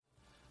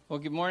Well,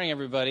 good morning,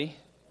 everybody.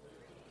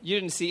 You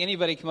didn't see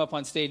anybody come up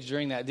on stage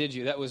during that, did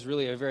you? That was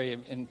really a very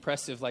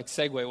impressive,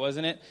 segue,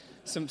 wasn't it?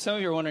 Some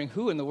of you are wondering,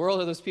 who in the world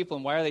are those people,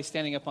 and why are they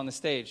standing up on the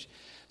stage?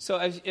 So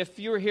if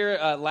you were here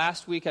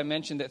last week, I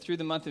mentioned that through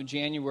the month of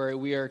January,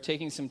 we are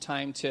taking some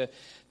time to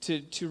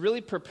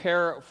really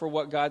prepare for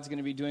what God's going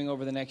to be doing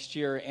over the next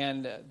year.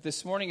 And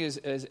this morning is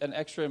an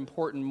extra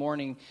important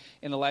morning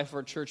in the life of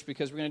our church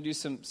because we're going to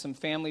do some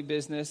family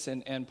business.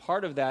 And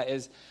part of that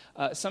is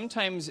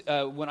sometimes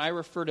when I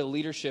refer to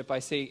leadership, I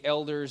say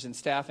elders and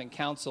staff and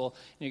council.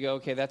 And you go,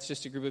 okay, that's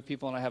just a group of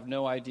people and I have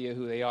no idea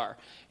who they are.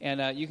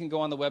 And you can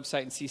go on the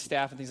website and see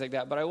staff and things like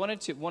that. But one of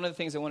the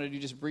things I wanted to do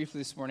just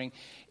briefly this morning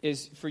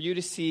is for you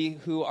to see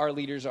who our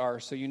leaders are.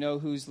 So you know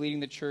who's leading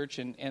the church.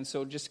 And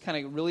so just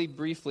kind of really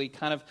briefly,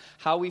 kind of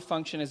how we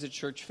function as a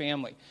church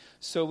family.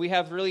 So we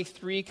have really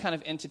three kind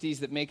of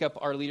entities that make up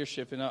our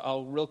leadership, and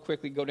I'll real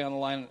quickly go down the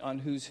line on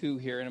who's who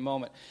here in a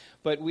moment.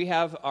 But we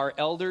have our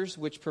elders,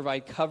 which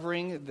provide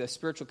covering, the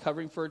spiritual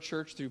covering for our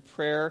church through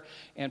prayer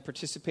and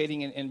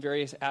participating in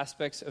various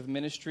aspects of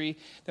ministry.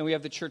 Then we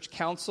have the church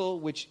council,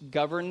 which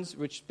governs,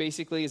 which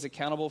basically is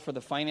accountable for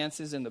the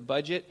finances and the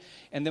budget.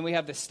 And then we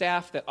have the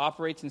staff that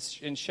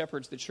operates and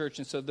shepherds the church.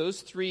 And so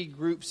those three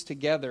groups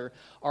together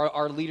are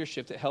our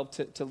leadership that help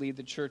to lead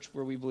the church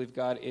where we believe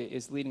God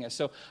is leading us.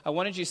 So I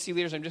wanted you to see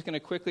leaders. I'm just going to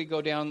quickly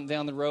go down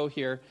the row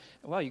here.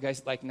 Wow, you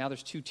guys, now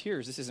there's 2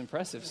 tiers. This is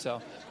impressive.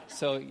 So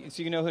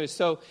you know who it is.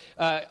 So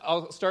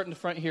I'll start in the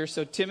front here.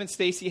 So Tim and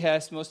Stacy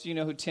Hess, most of you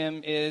know who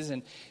Tim is,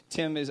 and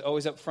Tim is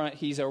always up front.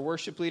 He's our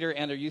worship leader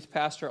and our youth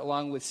pastor,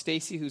 along with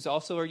Stacy, who's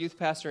also our youth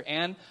pastor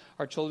and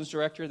our children's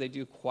director. They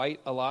do quite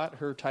a lot.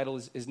 Her title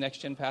is Next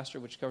Gen Pastor,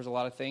 which covers a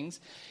lot of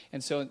things.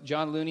 And so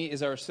John Looney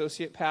is our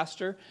associate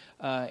pastor.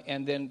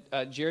 And then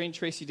Jerry and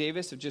Tracy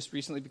Davis have just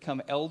recently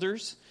become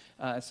elders.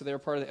 So they're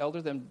part of the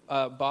elder. Then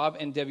Bob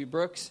and Debbie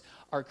Brooks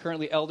are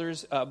currently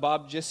elders.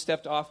 Bob just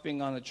stepped off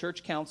being on the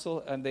church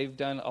council, and they've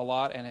done a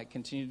lot and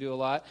continue to do a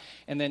lot.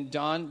 And then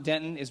Don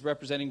Denton is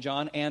representing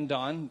John and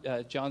Don.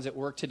 John's at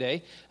work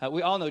today.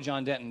 We all know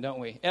John Denton, don't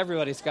we?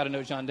 Everybody's got to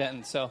know John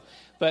Denton.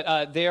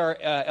 But they are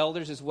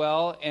elders as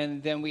well.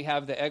 And then we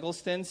have the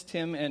Egglestons,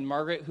 Tim and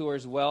Margaret, who are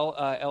as well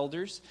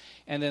elders.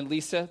 And then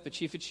Lisa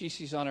Pachifici,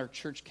 she's on our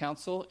church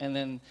council. And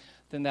then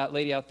that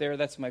lady out there,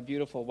 that's my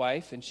beautiful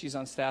wife, and she's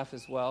on staff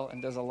as well and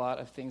does a lot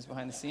of things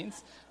behind the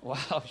scenes.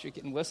 Wow, she's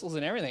getting whistles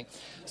and everything.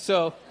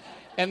 So,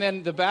 and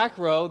then the back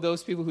row,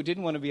 those people who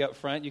didn't want to be up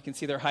front, you can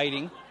see they're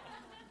hiding.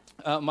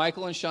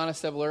 Michael and Shauna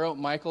Cebollero.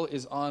 Michael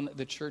is on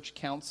the church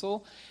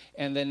council,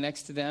 and then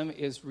next to them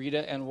is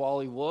Rita and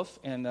Wally Wolf.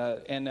 And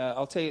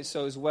I'll tell you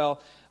so as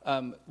well.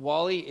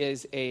 Wally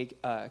is a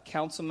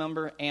council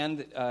member,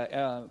 and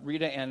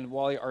Rita and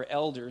Wally are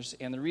elders.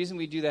 And the reason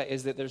we do that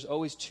is that there's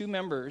always 2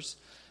 members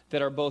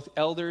that are both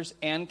elders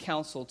and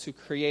council to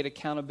create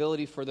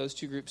accountability for those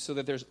 2 groups so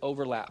that there's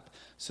overlap.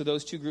 So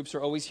those 2 groups are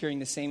always hearing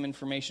the same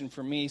information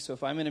from me. So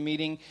if I'm in a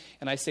meeting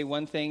and I say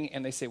one thing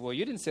and they say, well,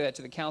 you didn't say that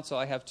to the council,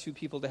 I have 2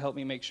 people to help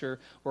me make sure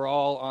we're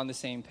all on the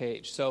same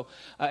page. So,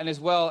 and as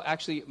well,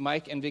 actually,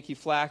 Mike and Vicki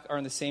Flack are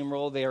in the same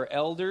role. They are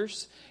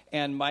elders,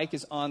 and Mike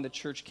is on the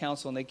church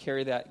council, and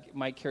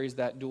Mike carries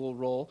that dual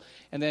role.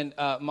 And then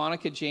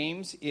Monica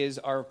James is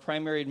our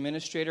primary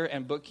administrator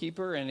and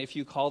bookkeeper, and if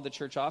you call the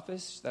church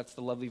office, that's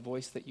the lovely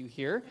voice that you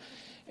hear.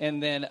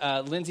 And then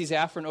Lindsay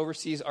Zaffron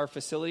oversees our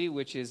facility,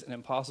 which is an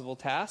impossible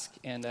task,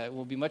 and it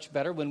will be much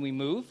better when we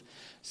move.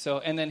 So,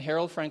 and then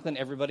Harold Franklin,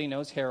 everybody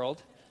knows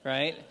Harold,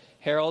 right?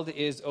 Harold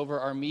is over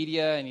our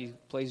media, and he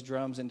plays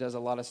drums and does a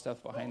lot of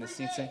stuff behind the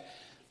scenes.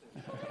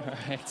 All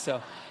right,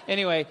 so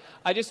anyway,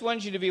 I just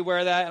wanted you to be aware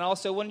of that, and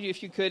also wanted you,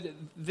 if you could,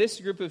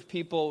 this group of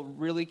people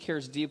really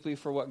cares deeply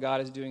for what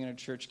God is doing in our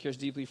church, cares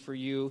deeply for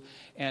you,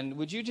 and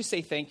would you just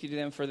say thank you to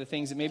them for the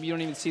things that maybe you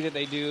don't even see that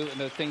they do,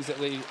 and the things that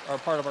are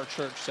part of our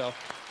church. So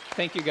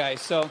thank you guys.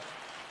 So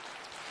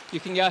you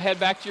can head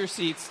back to your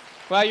seats.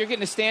 Wow, you're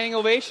getting a standing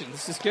ovation.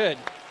 This is good.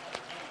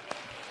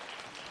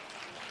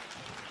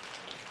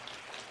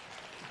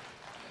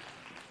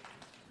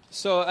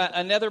 So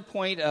another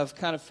point of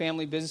kind of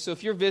family business. So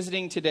if you're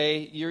visiting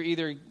today, you're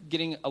either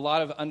getting a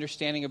lot of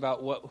understanding about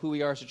who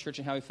we are as a church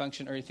and how we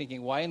function, or you're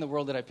thinking, why in the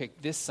world did I pick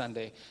this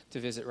Sunday to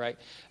visit, right?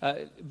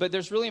 But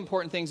there's really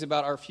important things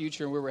about our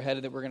future and where we're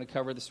headed that we're going to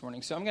cover this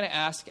morning. So I'm going to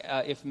ask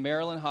if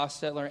Marilyn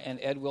Hostetler and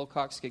Ed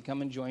Wilcox could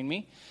come and join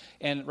me.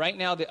 And right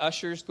now the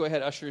ushers, go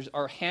ahead, ushers,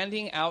 are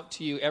handing out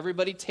to you.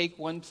 Everybody take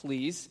one,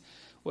 please.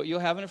 What you'll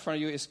have in front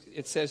of you is,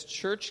 it says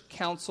Church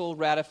Council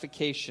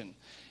Ratification.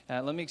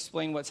 Let me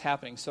explain what's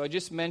happening. So I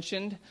just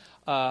mentioned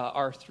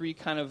our 3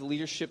 kind of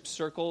leadership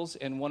circles,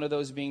 and one of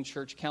those being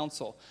church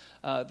council.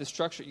 The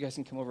structure, you guys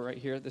can come over right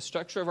here. The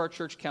structure of our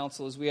church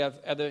council is we have,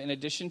 in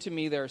addition to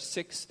me, there are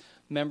 6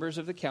 members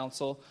of the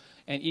council,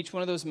 and each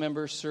one of those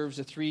members serves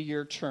a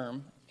 3-year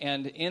term.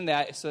 And in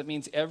that, so that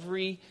means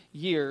every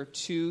year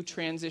 2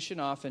 transition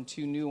off and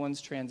 2 new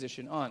ones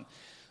transition on.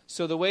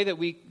 So the way that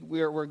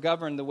we're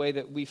governed, the way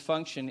that we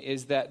function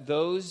is that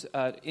those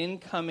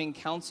incoming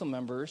council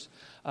members,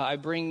 I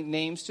bring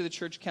names to the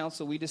church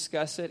council, we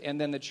discuss it,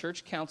 and then the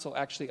church council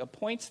actually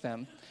appoints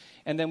them.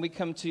 And then we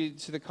come to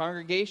the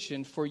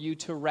congregation for you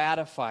to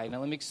ratify. Now,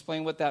 let me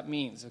explain what that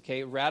means,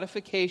 okay?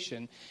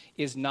 Ratification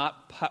is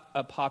not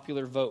a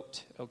popular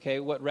vote, okay?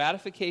 What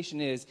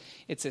ratification is,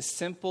 it's a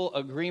simple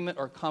agreement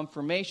or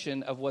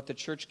confirmation of what the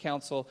church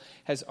council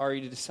has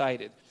already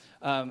decided.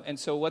 And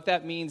so what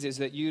that means is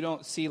that you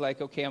don't see like,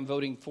 okay, I'm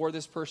voting for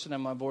this person,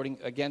 I'm voting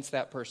against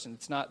that person.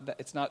 It's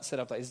not set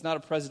up like, it's not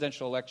a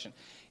presidential election.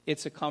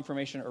 It's a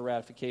confirmation or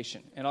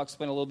ratification. And I'll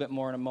explain a little bit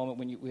more in a moment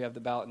when we have the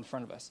ballot in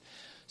front of us.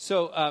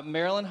 So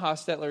Marilyn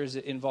Hostetler is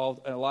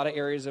involved in a lot of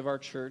areas of our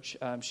church.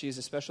 She is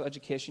a special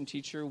education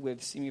teacher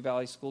with Simi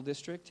Valley School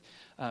District.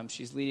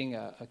 She's leading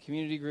a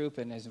community group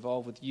and is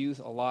involved with youth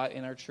a lot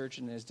in our church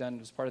and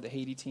is part of the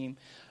Haiti team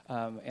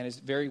and is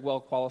very well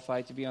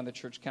qualified to be on the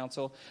church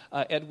council.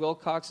 Ed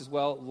Wilcox as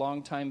well,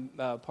 longtime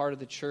part of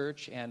the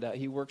church, and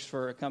he works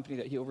for a company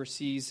that he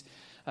oversees.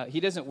 He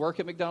doesn't work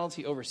at McDonald's,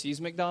 he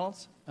oversees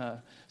McDonald's.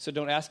 So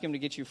don't ask him to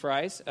get you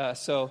fries.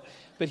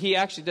 But he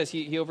actually does.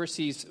 He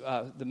oversees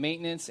the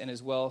maintenance and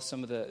as well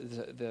some of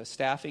the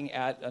staffing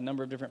at a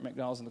number of different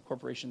McDonald's in the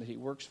corporation that he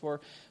works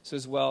for. So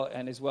as well,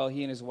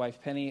 he and his wife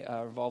Penny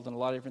are involved in a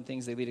lot of different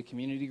things. They lead a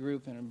community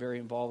group and are very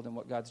involved in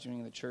what God's doing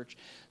in the church.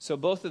 So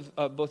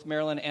both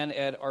Marilyn and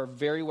Ed are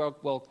very well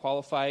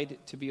qualified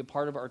to be a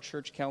part of our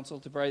church council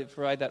to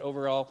provide that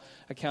overall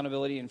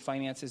accountability and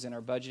finances in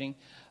our budgeting,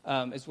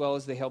 as well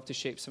as they help to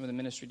shape some of the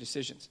ministry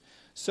decisions.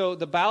 So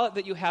the ballot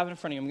that you have in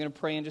front of you, I'm going to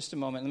pray in just a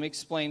moment. Let me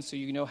explain so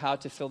you know how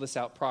to fill this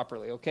out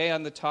properly. Okay,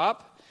 on the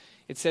top,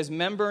 it says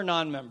member,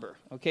 non-member.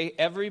 Okay,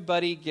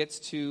 everybody gets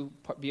to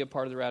be a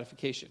part of the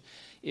ratification.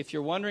 If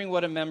you're wondering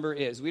what a member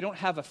is, we don't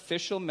have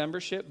official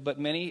membership, but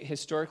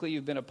historically,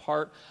 you've been a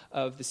part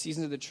of the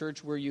seasons of the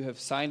church where you have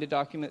signed a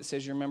document that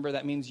says you're a member.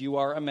 That means you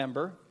are a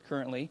member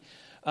currently.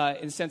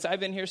 And since I've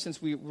been here, since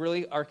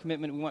our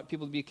commitment, we want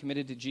people to be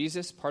committed to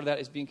Jesus. Part of that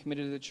is being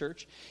committed to the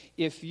church.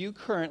 If you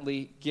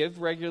currently give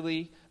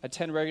regularly,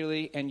 attend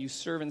regularly, and you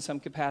serve in some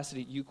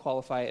capacity, you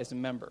qualify as a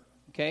member.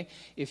 Okay?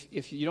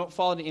 If you don't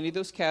fall into any of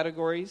those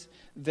categories,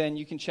 then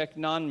you can check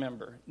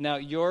non-member. Now,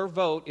 your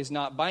vote is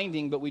not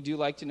binding, but we do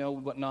like to know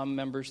what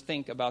non-members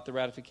think about the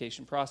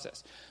ratification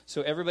process.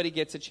 So everybody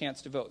gets a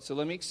chance to vote. So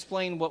let me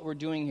explain what we're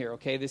doing here,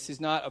 okay? This is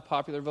not a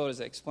popular vote,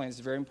 as I explained. It's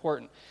very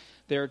important.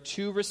 There are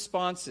two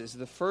responses.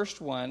 The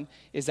first one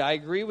is I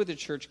agree with the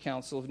Church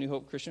Council of New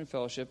Hope Christian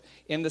Fellowship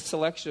in the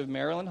selection of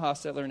Marilyn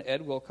Hostetler and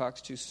Ed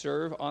Wilcox to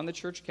serve on the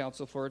Church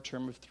Council for a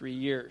term of 3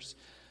 years.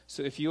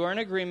 So if you are in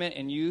agreement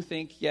and you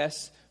think,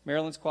 yes,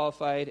 Marilyn's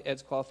qualified,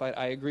 Ed's qualified,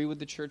 I agree with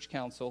the Church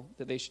Council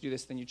that they should do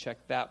this, then you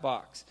check that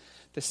box.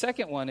 The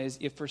second one is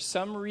if for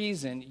some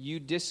reason you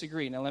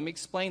disagree. Now, let me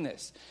explain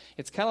this.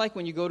 It's kind of like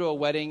when you go to a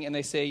wedding and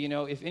they say,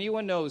 if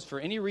anyone knows for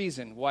any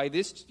reason why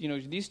these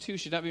two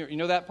should not be,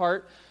 that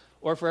part?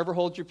 Or forever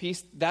hold your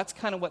peace. That's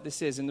kind of what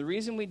this is. And the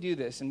reason we do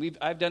this, and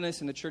I've done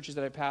this in the churches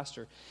that I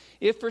pastor,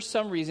 if for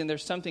some reason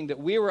there's something that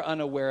we were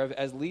unaware of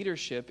as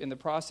leadership in the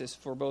process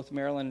for both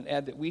Marilyn and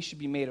Ed that we should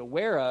be made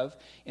aware of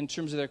in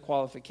terms of their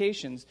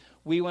qualifications,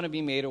 we want to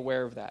be made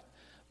aware of that.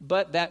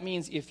 But that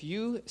means if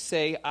you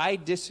say, I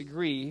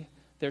disagree,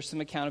 there's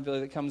some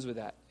accountability that comes with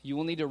that. You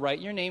will need to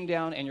write your name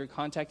down and your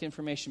contact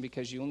information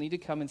because you will need to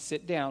come and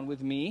sit down with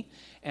me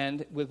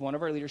and with one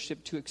of our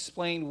leadership to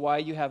explain why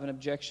you have an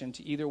objection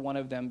to either one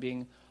of them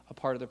being a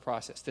part of the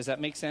process. Does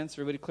that make sense?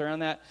 Everybody clear on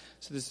that?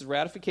 So this is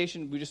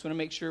ratification. We just want to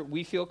make sure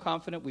we feel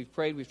confident. We've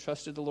prayed. We've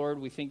trusted the Lord.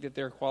 We think that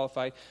they're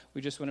qualified. We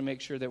just want to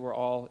make sure that we're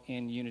all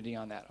in unity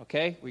on that.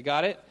 Okay? We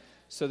got it?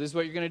 So this is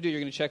what you're going to do. You're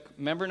going to check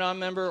member,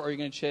 non-member, or you're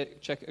going to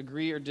check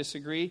agree or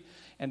disagree.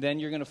 And then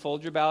you're going to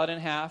fold your ballot in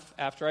half.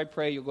 After I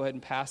pray, you'll go ahead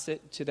and pass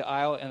it to the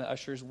aisle, and the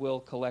ushers will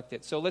collect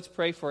it. So let's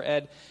pray for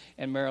Ed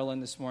and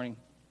Marilyn this morning.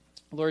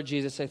 Lord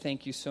Jesus, I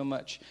thank you so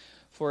much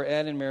for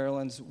Ed and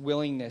Marilyn's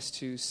willingness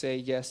to say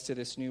yes to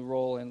this new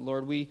role. And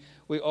Lord, we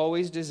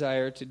always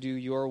desire to do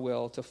your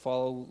will, to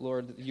follow,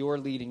 Lord, your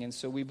leading. And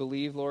so we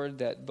believe, Lord,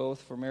 that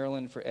both for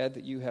Marilyn and for Ed,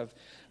 that you have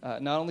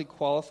not only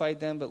qualified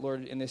them, but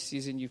Lord, in this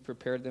season, you've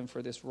prepared them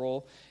for this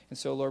role. And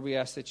so, Lord, we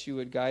ask that you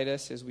would guide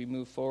us as we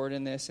move forward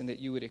in this and that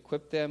you would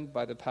equip them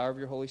by the power of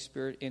your Holy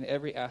Spirit in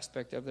every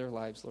aspect of their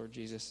lives, Lord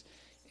Jesus,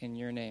 in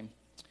your name.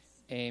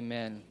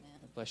 Amen.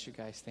 Bless you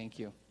guys. Thank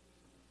you.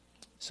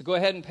 So go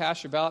ahead and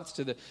pass your ballots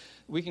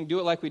we can do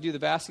it like we do the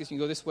baskets. You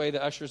can go this way.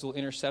 The ushers will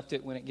intercept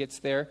it when it gets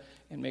there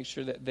and make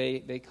sure that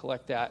they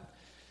collect that.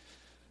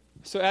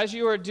 So as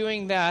you are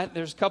doing that,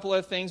 there's a couple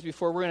of things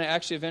before we're going to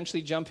actually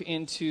eventually jump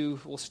into,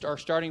 our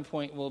starting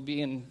point will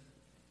be in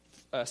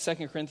 2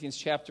 Corinthians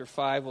chapter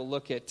 5. We'll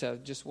look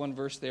at just one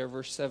verse there,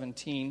 verse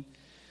 17.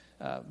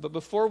 But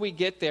before we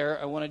get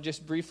there, I want to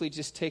just briefly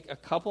take a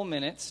couple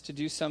minutes to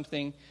do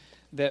something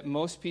that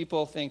most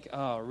people think,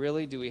 oh,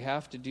 really? Do we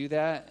have to do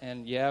that?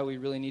 And yeah, we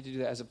really need to do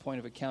that as a point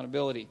of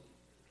accountability.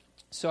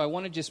 So I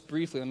want to just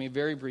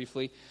very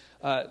briefly,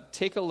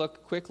 take a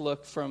quick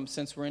look from,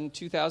 since we're in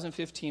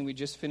 2015, we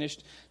just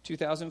finished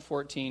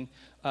 2014,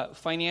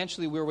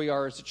 financially where we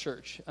are as a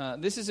church.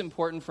 This is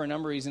important for a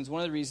number of reasons.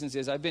 One of the reasons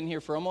is I've been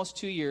here for almost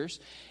 2 years,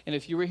 and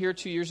if you were here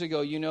 2 years ago,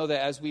 you know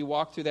that as we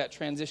walked through that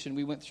transition,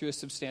 we went through a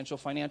substantial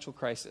financial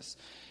crisis.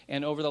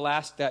 And over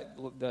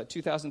the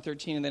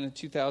 2013 and then in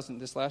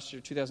this last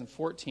year,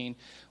 2014,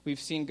 we've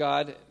seen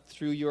God,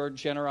 through your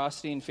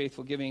generosity and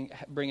faithful giving,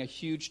 bring a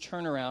huge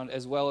turnaround,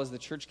 as well as the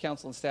church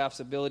council and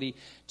staff's ability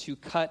to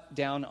cut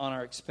down on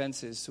our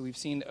expenses. So we've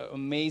seen an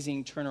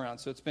amazing turnaround.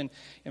 So it's been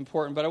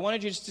important. But I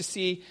wanted you just to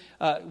see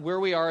where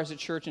we are as a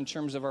church in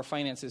terms of our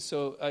finances.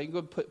 So you can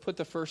go put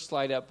the first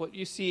slide up. What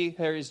you see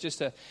here is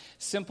just a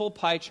simple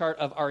pie chart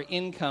of our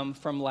income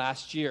from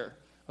last year.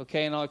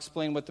 Okay, and I'll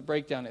explain what the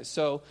breakdown is.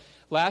 So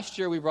last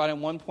year we brought in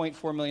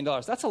 $1.4 million.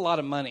 That's a lot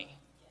of money.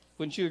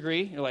 Wouldn't you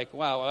agree? You're like,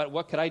 wow,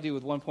 what could I do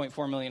with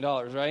 $1.4 million,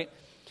 right?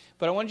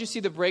 But I wanted you to see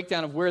the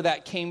breakdown of where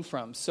that came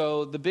from.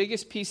 So the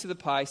biggest piece of the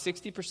pie,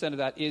 60% of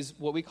that, is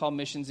what we call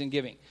missions and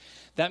giving.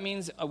 That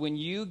means when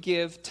you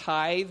give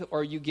tithe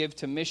or you give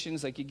to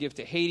missions, like you give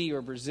to Haiti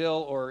or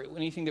Brazil or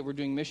anything that we're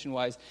doing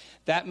mission-wise,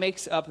 that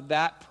makes up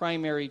that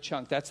primary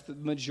chunk. That's the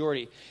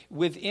majority.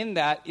 Within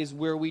that is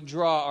where we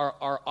draw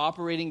our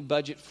operating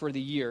budget for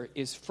the year,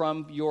 is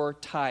from your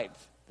tithe.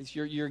 It's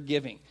your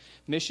giving.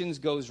 Missions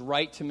goes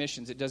right to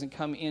missions. It doesn't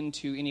come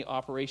into any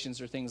operations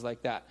or things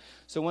like that.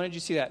 So when did you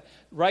see that?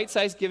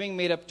 Right-sized giving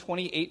made up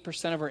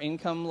 28% of our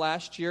income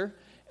last year.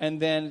 And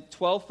then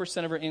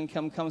 12% of our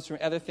income comes from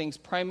other things.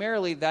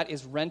 Primarily, that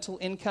is rental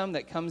income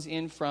that comes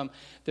in from,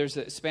 there's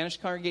a Spanish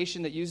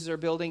congregation that uses our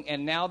building.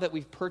 And now that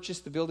we've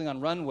purchased the building on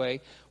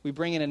Runway, we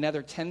bring in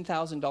another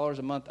 $10,000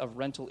 a month of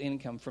rental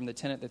income from the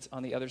tenant that's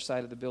on the other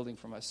side of the building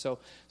from us. So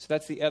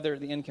that's the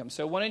income.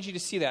 So I wanted you to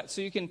see that.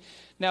 So you can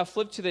now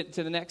flip to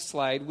the next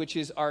slide, which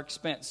is our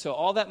expense. So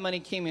all that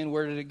money came in.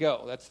 Where did it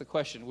go? That's the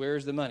question.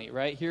 Where's the money,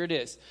 right? Here it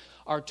is.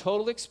 Our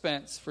total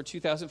expense for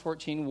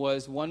 2014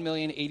 was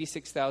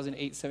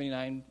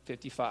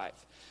 $1,086,879.55.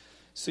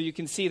 So you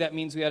can see that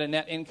means we had a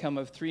net income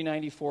of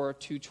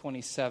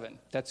 $394,227.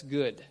 That's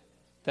good.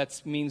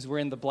 That means we're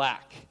in the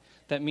black.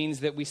 That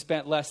means that we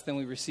spent less than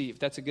we received.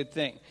 That's a good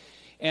thing.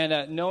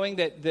 And knowing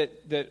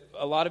that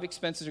a lot of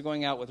expenses are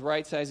going out with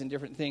right size and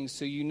different things,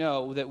 so you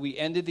know that we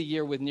ended the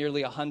year with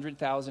nearly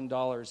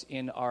 $100,000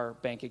 in our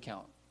bank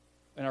account.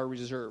 In our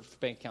reserve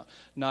bank account,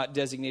 not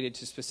designated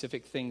to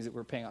specific things that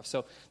we're paying off.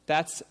 So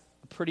that's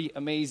pretty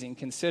amazing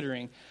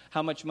considering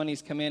how much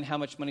money's come in, how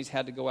much money's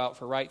had to go out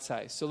for right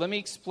size. So let me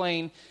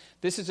explain.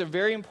 This is a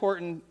very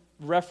important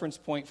reference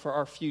point for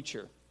our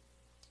future.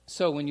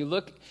 So when you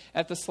look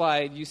at the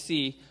slide, you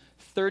see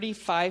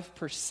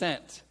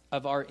 35%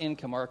 of our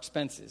income, our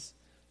expenses,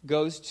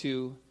 goes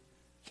to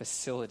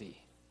facility.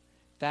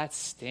 That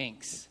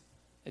stinks.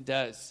 It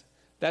does.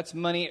 That's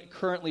money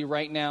currently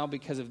right now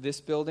because of this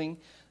building,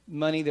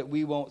 money that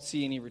we won't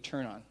see any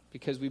return on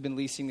because we've been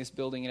leasing this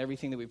building and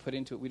everything that we put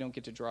into it, we don't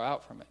get to draw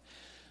out from it.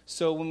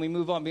 So when we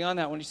move on beyond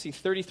that, when you see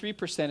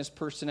 33% is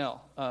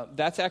personnel,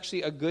 that's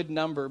actually a good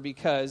number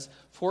because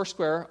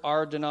Foursquare,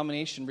 our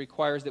denomination,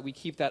 requires that we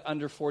keep that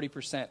under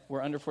 40%.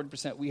 We're under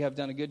 40%. We have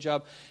done a good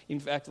job. In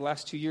fact, the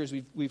last 2 years,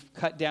 we've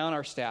cut down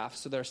our staff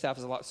so that our staff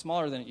is a lot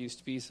smaller than it used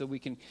to be so we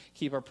can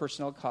keep our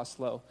personnel costs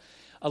low.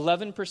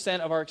 11%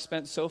 of our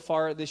expense so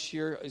far this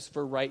year is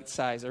for right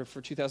size, or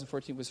for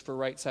 2014 was for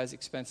right size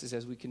expenses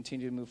as we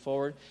continue to move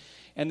forward.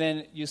 And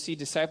then you'll see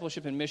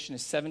discipleship and mission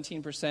is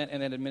 17%,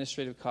 and then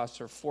administrative costs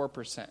are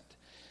 4%.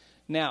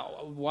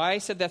 Now, why I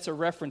said that's a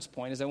reference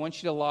point is I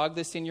want you to log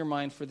this in your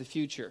mind for the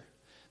future.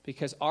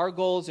 Because our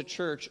goal as a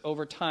church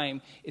over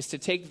time is to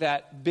take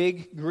that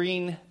big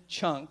green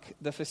chunk,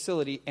 the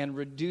facility, and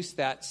reduce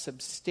that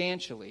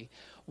substantially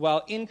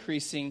while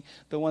increasing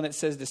the one that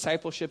says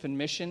discipleship and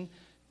mission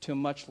to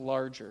much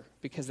larger,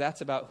 because that's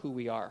about who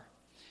we are.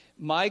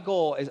 My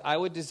goal is I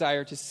would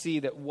desire to see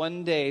that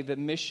one day the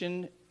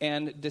mission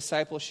and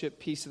discipleship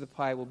piece of the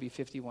pie will be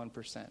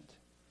 51%,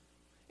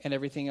 and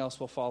everything else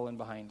will fall in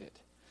behind it.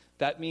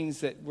 That means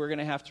that we're going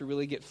to have to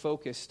really get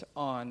focused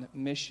on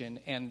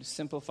mission and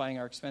simplifying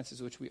our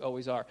expenses, which we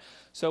always are.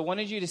 So I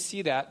wanted you to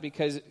see that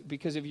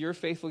because of your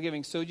faithful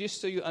giving. So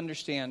just so you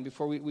understand,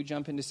 before we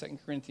jump into 2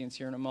 Corinthians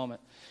here in a moment.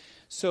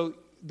 So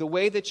the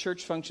way the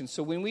church functions.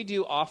 So when we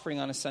do offering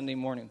on a Sunday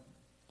morning,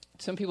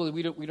 some people,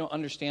 we don't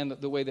understand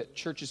the way that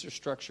churches are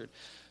structured.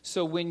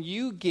 So when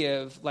you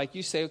give, like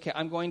you say, okay,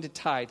 I'm going to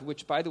tithe,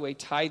 which, by the way,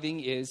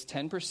 tithing is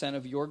 10%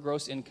 of your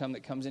gross income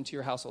that comes into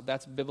your household.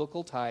 That's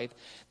biblical tithe.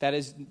 That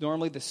is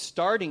normally the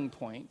starting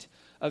point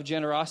of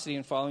generosity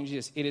in following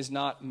Jesus. It is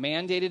not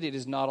mandated. It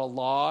is not a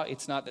law.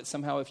 It's not that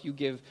somehow if you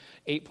give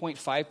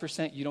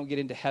 8.5%, you don't get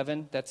into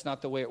heaven. That's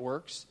not the way it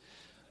works.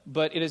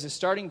 But it is a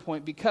starting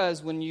point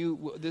because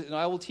and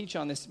I will teach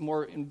on this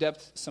more in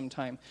depth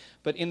sometime,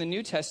 but in the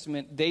New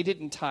Testament, they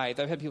didn't tithe.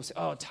 I've had people say,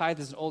 oh, tithe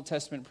is an Old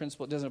Testament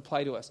principle. It doesn't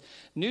apply to us.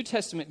 New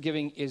Testament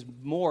giving is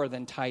more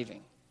than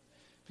tithing.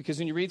 Because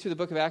when you read through the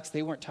book of Acts,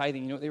 they weren't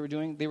tithing. You know what they were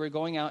doing? They were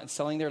going out and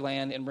selling their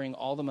land and bringing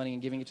all the money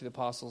and giving it to the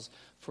apostles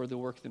for the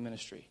work of the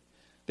ministry.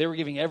 They were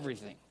giving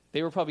everything.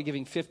 They were probably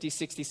giving 50,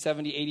 60,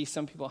 70, 80,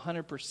 some people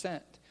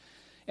 100%.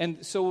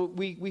 And so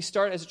we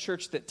start as a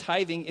church that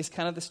tithing is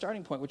kind of the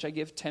starting point, which I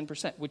give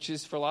 10%, which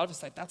is for a lot of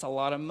us like, that's a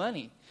lot of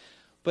money.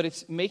 But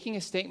it's making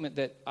a statement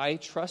that I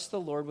trust the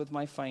Lord with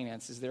my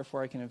finances,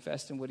 therefore I can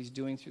invest in what he's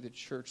doing through the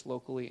church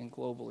locally and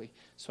globally,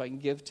 so I can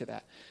give to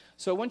that.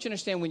 So I want you to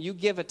understand, when you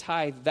give a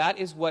tithe, that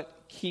is what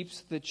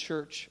keeps the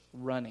church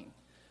running.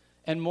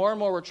 And more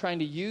we're trying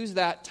to use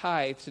that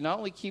tithe to not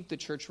only keep the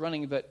church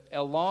running, but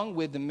along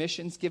with the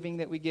missions giving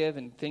that we give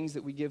and things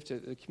that we give to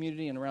the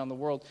community and around the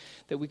world,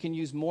 that we can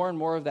use more and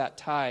more of that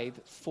tithe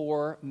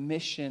for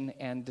mission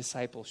and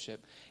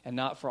discipleship and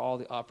not for all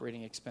the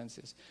operating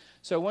expenses.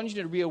 So I want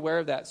you to be aware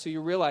of that, so you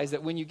realize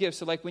that when you give,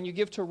 so like when you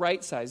give to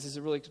Right Size, this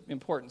is really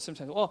important.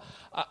 Sometimes,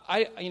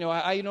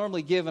 I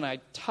normally give and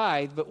I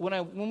tithe, but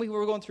when we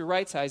were going through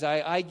Right Size,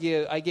 I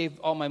gave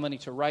all my money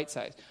to Right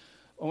Size.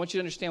 I want you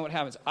to understand what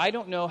happens. I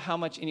don't know how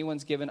much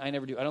anyone's given. I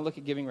never do. I don't look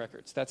at giving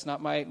records. That's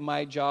not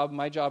my job.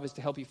 My job is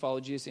to help you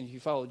follow Jesus, and if you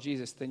follow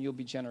Jesus, then you'll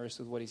be generous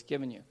with what he's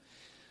given you.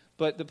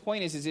 But the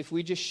point is if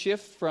we just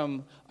shift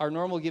from our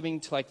normal giving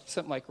to like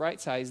something like Right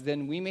Size,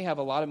 then we may have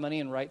a lot of money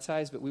in Right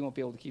Size, but we won't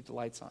be able to keep the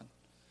lights on.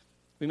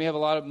 We may have a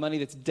lot of money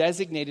that's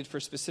designated for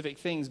specific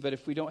things, but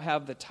if we don't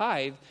have the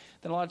tithe,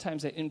 then a lot of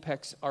times that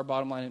impacts our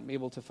bottom line and be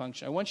able to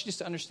function. I want you just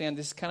to understand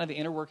this is kind of the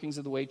inner workings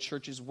of the way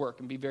churches work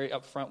and be very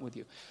upfront with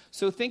you.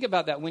 So think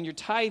about that. When you're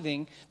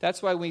tithing,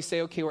 that's why we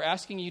say, okay, we're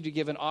asking you to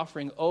give an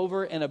offering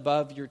over and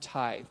above your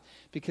tithe,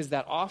 because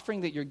that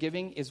offering that you're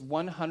giving is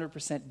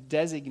 100%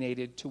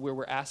 designated to where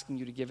we're asking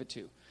you to give it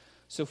to.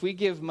 So if we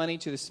give money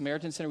to the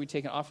Samaritan Center, we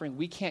take an offering,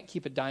 we can't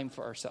keep a dime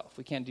for ourselves.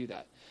 We can't do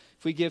that.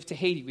 If we give to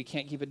Haiti, we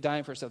can't keep a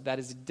dime for ourselves. That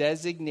is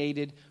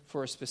designated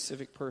for a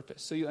specific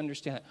purpose. So you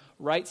understand that.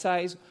 Right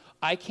Size,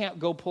 I can't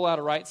go pull out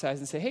a Right Size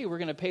and say, hey, we're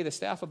going to pay the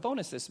staff a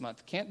bonus this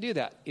month. Can't do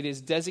that. It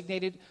is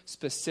designated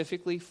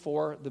specifically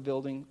for the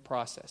building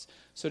process.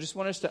 So just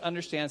want us to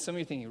understand, some of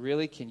you are thinking,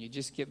 really, can you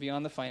just get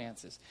beyond the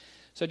finances?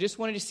 So I just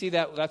wanted to see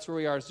that that's where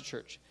we are as a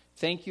church.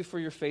 Thank you for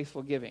your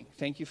faithful giving.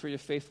 Thank you for your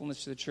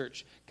faithfulness to the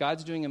church.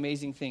 God's doing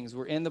amazing things.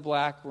 We're in the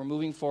black. We're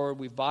moving forward.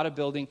 We've bought a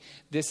building.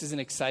 This is an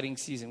exciting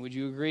season. Would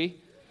you agree?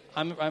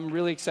 I'm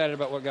really excited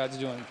about what God's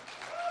doing.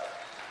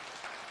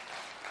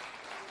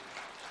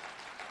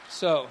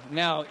 So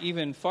now,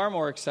 even far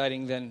more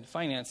exciting than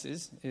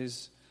finances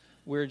is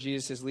where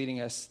Jesus is leading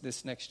us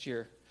this next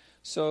year.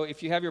 So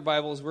if you have your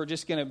Bibles, we're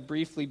just going to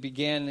briefly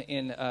begin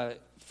in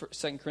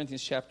 2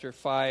 Corinthians chapter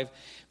 5,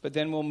 but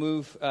then we'll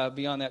move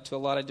beyond that to a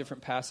lot of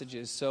different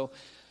passages.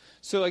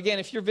 So again,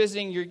 if you're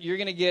visiting, you're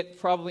going to get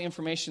probably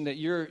information that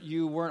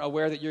you weren't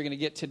aware that you're going to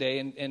get today.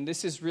 And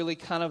this is really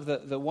kind of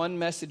the one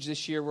message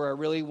this year where I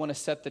really want to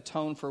set the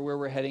tone for where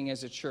we're heading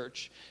as a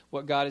church,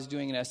 what God is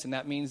doing in us. And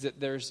that means that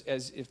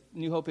if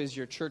New Hope is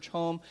your church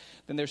home,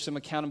 then there's some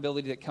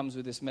accountability that comes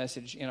with this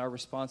message in our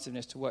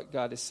responsiveness to what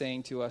God is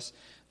saying to us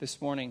this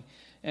morning.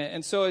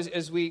 And so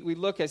as we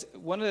look, as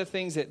one of the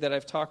things that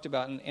I've talked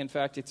about, and in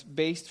fact, it's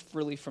based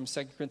really from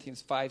 2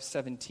 Corinthians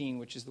 5:17,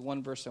 which is the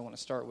one verse I want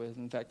to start with.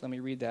 In fact, let me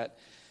read that.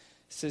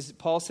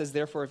 Paul says,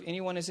 therefore, if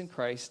anyone is in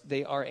Christ,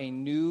 they are a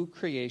new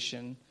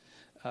creation.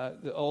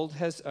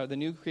 The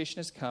new creation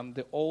has come.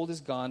 The old is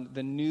gone.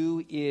 The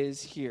new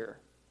is here.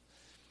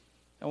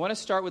 I want to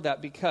start with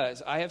that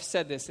because I have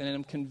said this, and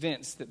I'm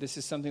convinced that this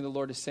is something the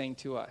Lord is saying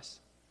to us.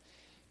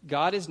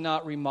 God is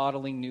not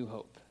remodeling New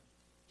Hope.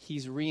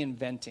 He's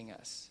reinventing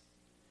us.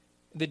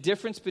 The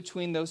difference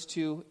between those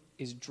two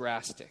is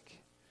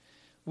drastic.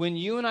 When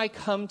you and I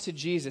come to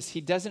Jesus, he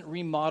doesn't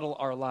remodel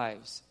our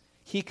lives.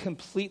 He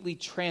completely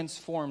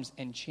transforms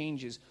and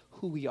changes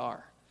who we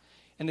are.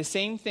 And the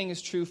same thing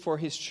is true for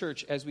his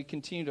church as we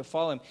continue to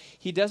follow him.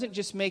 He doesn't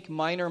just make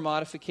minor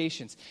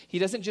modifications. He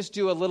doesn't just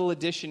do a little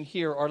addition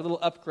here or a little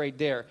upgrade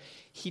there.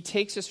 He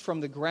takes us from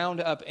the ground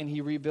up and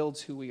he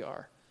rebuilds who we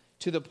are,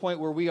 to the point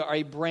where we are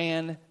a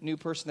brand new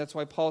person. That's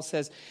why Paul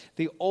says,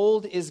 the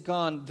old is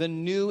gone, the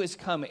new is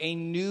come, a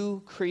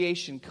new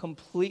creation,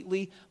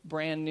 completely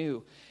brand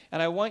new.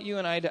 And I want you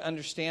and I to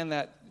understand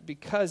that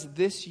because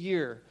this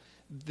year,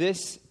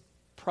 this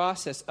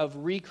process of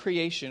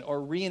recreation or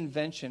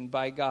reinvention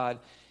by God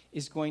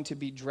is going to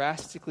be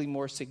drastically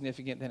more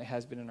significant than it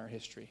has been in our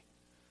history.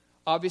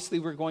 Obviously,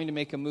 we're going to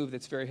make a move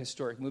that's very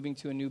historic, moving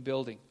to a new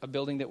building, a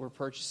building that we're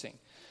purchasing.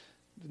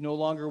 No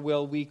longer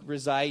will we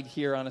reside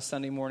here on a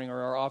Sunday morning, or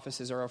our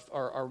offices or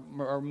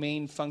our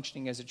main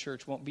functioning as a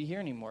church won't be here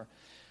anymore.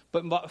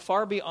 But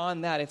far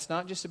beyond that, it's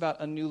not just about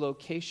a new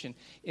location.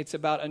 It's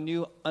about a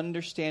new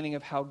understanding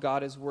of how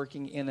God is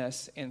working in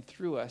us and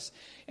through us.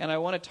 And I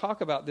want to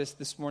talk about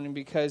this morning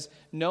because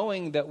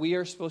knowing that we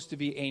are supposed to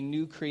be a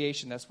new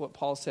creation, that's what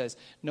Paul says.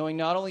 Knowing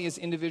not only as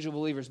individual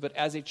believers, but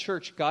as a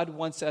church, God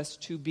wants us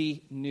to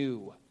be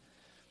new.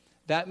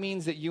 That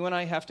means that you and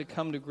I have to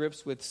come to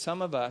grips with,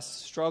 some of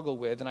us struggle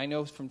with, and I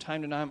know from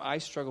time to time I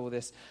struggle with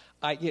this,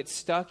 I get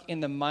stuck in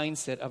the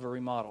mindset of a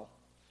remodel.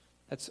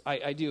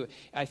 I do.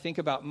 I think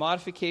about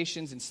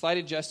modifications and slight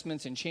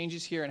adjustments and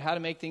changes here and how to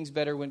make things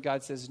better when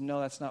God says,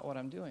 no, that's not what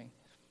I'm doing.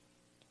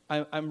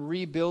 I'm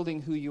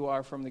rebuilding who you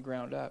are from the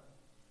ground up.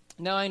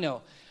 Now I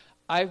know.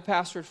 I've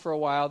pastored for a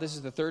while. This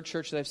is the third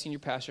church that I've seen you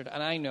pastored,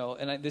 and I know,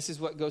 this is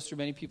what goes through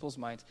many people's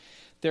minds.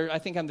 I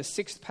think I'm the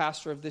sixth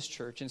pastor of this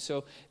church, and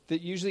so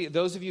usually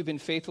those of you who have been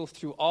faithful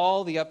through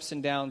all the ups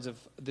and downs of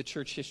the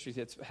church history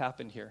that's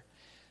happened here.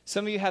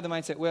 Some of you have the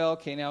mindset, well,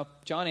 okay, now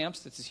John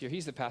Amstutz is here.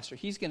 He's the pastor.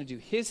 He's going to do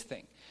his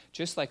thing,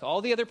 just like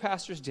all the other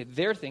pastors did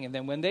their thing, and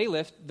then when they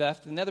left,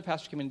 another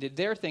pastor came in and did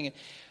their thing. And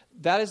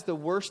that is the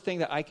worst thing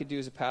that I could do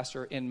as a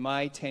pastor in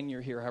my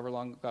tenure here, however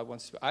long God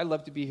wants to. I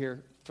love to be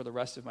here for the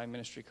rest of my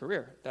ministry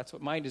career. That's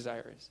what my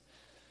desire is.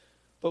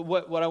 But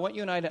what I want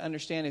you and I to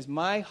understand is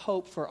my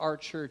hope for our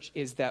church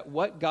is that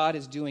what God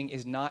is doing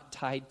is not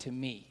tied to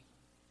me.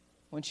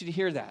 I want you to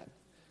hear that.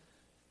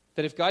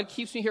 That if God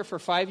keeps me here for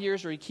 5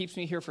 years or he keeps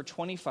me here for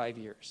 25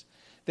 years,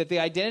 that the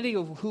identity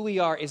of who we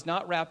are is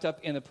not wrapped up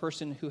in the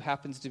person who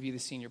happens to be the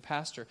senior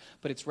pastor,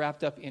 but it's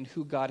wrapped up in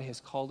who God has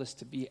called us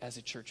to be as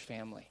a church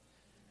family.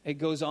 It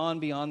goes on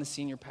beyond the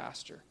senior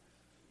pastor.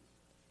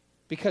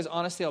 Because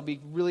honestly, I'll be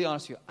really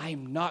honest with you, I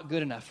am not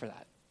good enough for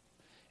that.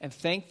 And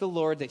thank the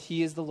Lord that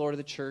he is the Lord of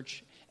the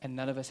church, and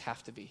none of us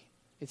have to be.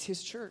 It's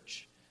his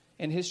church.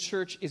 And his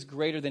church is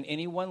greater than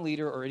any one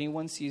leader or any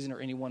one season or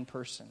any one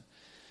person.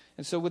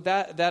 And so with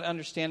that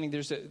understanding,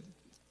 there's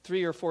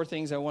 3 or 4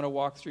 things I want to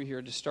walk through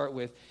here to start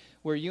with,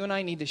 where you and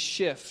I need to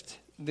shift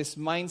this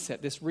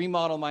mindset, this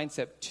remodel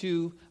mindset,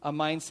 to a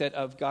mindset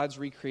of God's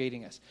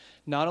recreating us.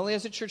 Not only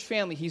as a church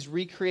family, he's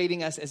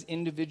recreating us as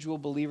individual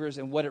believers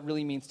and what it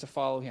really means to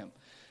follow him.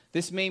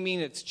 This may mean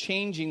it's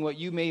changing what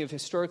you may have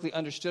historically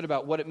understood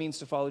about what it means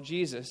to follow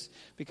Jesus,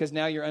 because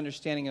now you're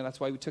understanding, and that's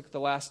why we took the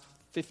last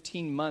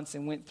 15 months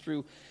and went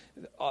through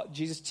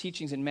Jesus'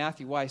 teachings in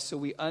Matthew. Why? So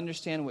we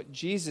understand what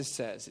Jesus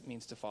says it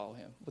means to follow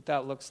him, what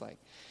that looks like.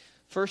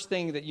 First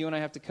thing that you and I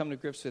have to come to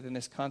grips with in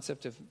this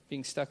concept of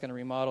being stuck in a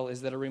remodel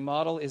is that a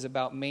remodel is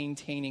about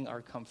maintaining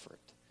our comfort.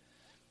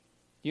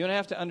 You and I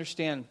have to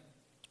understand,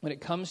 when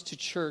it comes to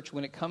church,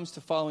 when it comes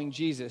to following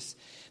Jesus,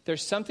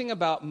 there's something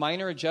about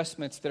minor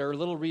adjustments that are a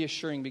little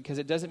reassuring, because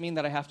it doesn't mean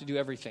that I have to do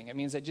everything. It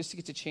means I just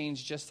get to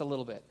change just a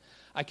little bit.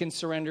 I can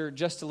surrender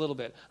just a little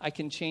bit. I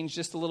can change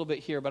just a little bit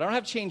here, but I don't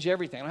have to change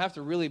everything. I don't have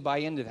to really buy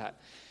into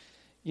that.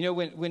 You know,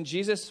 when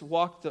Jesus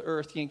walked the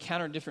earth, he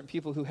encountered different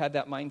people who had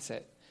that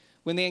mindset.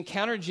 When they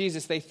encountered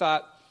Jesus, they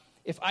thought,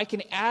 if I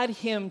can add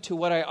him to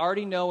what I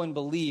already know and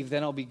believe,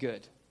 then I'll be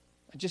good.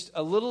 Just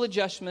a little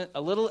adjustment,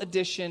 a little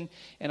addition,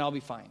 and I'll be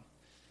fine.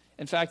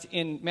 In fact,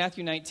 in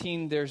Matthew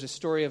 19, there's a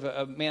story of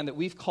a man that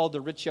we've called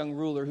the rich young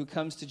ruler, who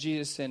comes to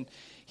Jesus, and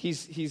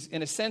he's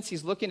in a sense,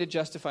 he's looking to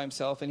justify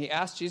himself, and he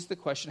asks Jesus the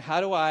question,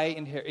 how do I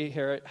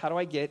inherit, how do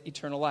I get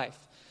eternal life?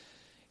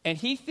 And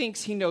he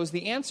thinks he knows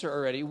the answer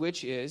already,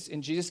 which is,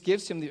 and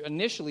Jesus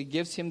initially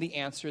gives him the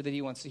answer that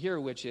he wants to hear,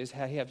 which is,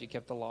 hey, have you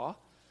kept the law?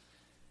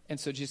 And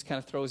so Jesus kind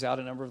of throws out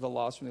a number of the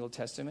laws from the Old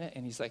Testament,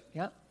 and he's like,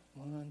 yeah,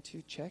 1,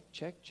 2, check,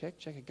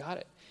 I got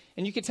it.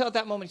 And you can tell at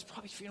that moment, he's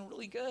probably feeling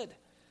really good.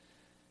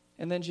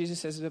 And then Jesus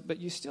says, but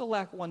you still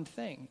lack one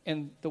thing.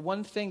 And the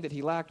one thing that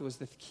he lacked was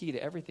the key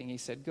to everything. He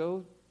said,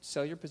 go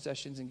sell your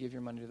possessions and give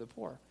your money to the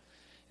poor.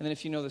 And then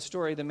if you know the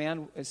story,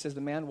 it says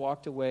the man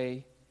walked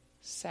away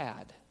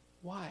sad.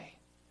 Why?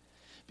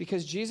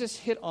 Because Jesus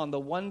hit on the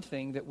one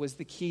thing that was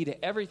the key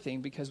to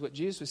everything, because what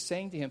Jesus was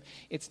saying to him,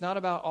 it's not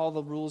about all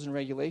the rules and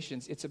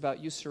regulations. It's about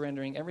you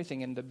surrendering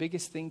everything. And the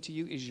biggest thing to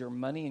you is your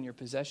money and your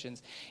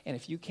possessions. And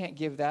if you can't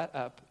give that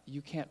up,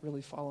 you can't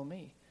really follow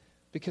me.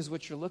 Because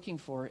what you're looking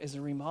for is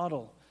a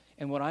remodel.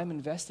 And what I'm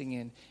investing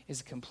in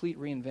is a complete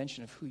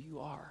reinvention of who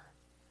you are.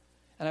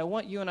 And I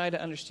want you and I to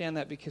understand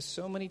that, because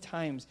so many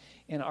times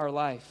in our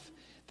life,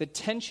 the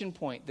tension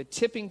point, the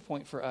tipping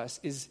point for us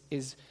is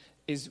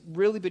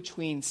really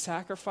between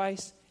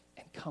sacrifice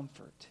and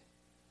comfort.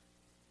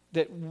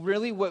 That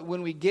really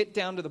when we get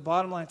down to the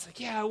bottom line, it's like,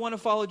 yeah, I want to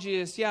follow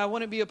Jesus. Yeah, I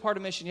want to be a part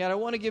of mission. Yeah, I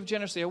want to give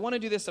generously. I want to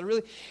do this.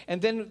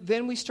 And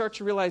then we start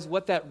to realize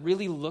what that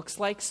really looks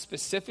like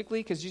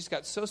specifically, because Jesus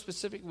got so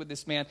specific with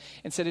this man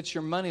and said, it's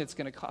your money that's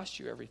going to cost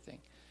you everything.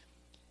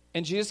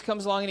 And Jesus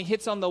comes along and he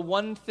hits on the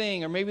one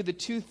thing, or maybe the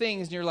 2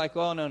 things, and you're like,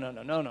 oh,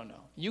 no.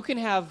 You can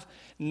have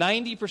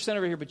 90%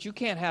 over here, but you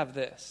can't have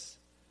this.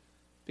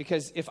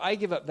 Because if I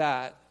give up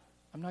that,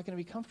 I'm not going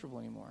to be comfortable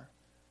anymore.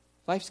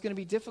 Life's going to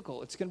be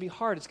difficult. It's going to be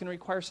hard. It's going to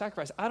require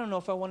sacrifice. I don't know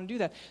if I want to do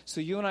that.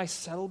 So you and I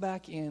settle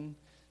back in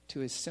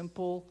to a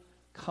simple,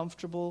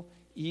 comfortable,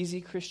 easy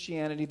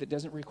Christianity that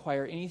doesn't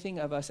require anything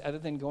of us other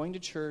than going to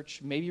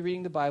church, maybe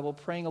reading the Bible,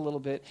 praying a little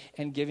bit,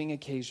 and giving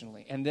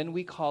occasionally. And then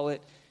we call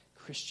it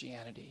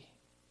Christianity.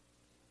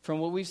 From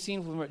what we've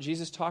seen from what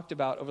Jesus talked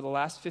about over the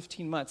last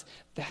 15 months,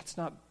 that's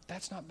not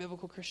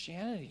biblical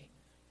Christianity.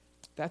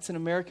 That's an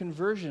American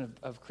version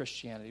of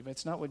Christianity, but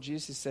it's not what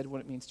Jesus said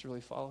what it means to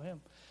really follow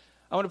him.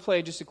 I want to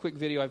play just a quick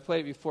video. I've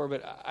played it before,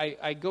 but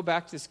I go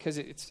back to this because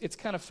it's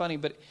kind of funny,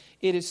 but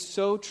it is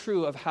so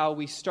true of how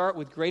we start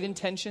with great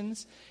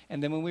intentions,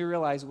 and then when we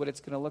realize what it's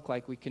going to look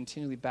like, we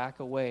continually back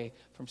away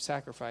from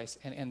sacrifice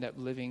and end up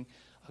living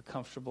a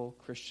comfortable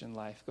Christian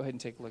life. Go ahead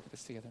and take a look at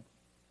this together.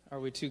 Are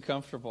we too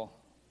comfortable?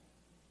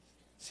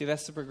 See,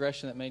 that's the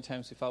progression that many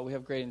times we follow. We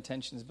have great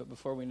intentions, but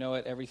before we know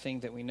it,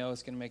 everything that we know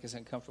is going to make us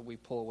uncomfortable, we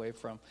pull away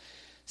from.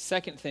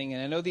 Second thing,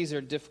 and I know these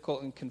are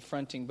difficult and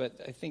confronting, but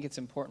I think it's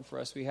important for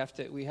us. We have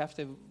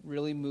to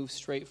really move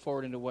straight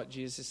forward into what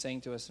Jesus is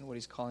saying to us and what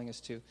he's calling us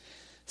to.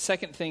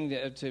 Second thing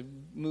to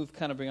move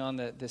kind of beyond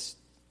this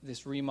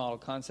remodel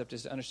concept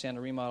is to understand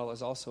a remodel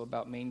is also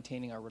about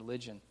maintaining our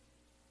religion.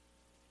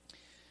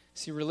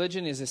 See,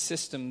 religion is a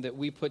system that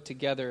we put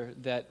together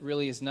that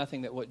really is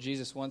nothing that what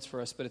Jesus wants for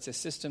us, but it's a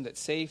system that's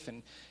safe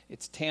and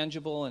it's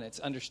tangible and it's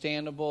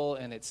understandable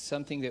and it's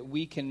something that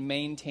we can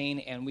maintain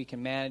and we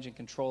can manage and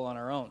control on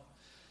our own.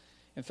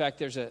 In fact,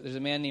 there's a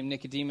man named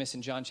Nicodemus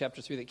in John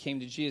chapter 3 that came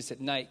to Jesus at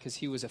night because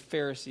he was a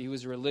Pharisee, he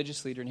was a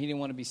religious leader, and he didn't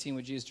want to be seen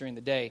with Jesus during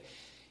the day.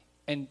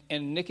 And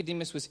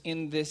Nicodemus was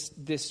in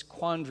this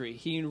quandary.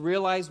 He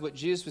realized what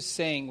Jesus was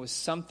saying was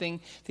something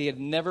that he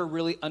had never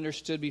really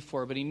understood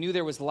before, but he knew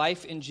there was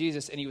life in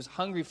Jesus, and he was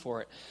hungry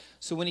for it.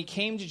 So when he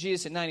came to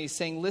Jesus at night, he's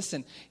saying,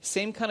 listen,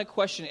 same kind of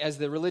question as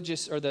the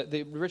religious or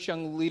the rich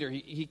young leader.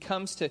 He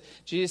comes to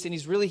Jesus, and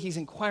he's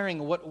inquiring,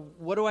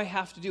 what do I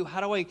have to do?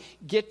 How do I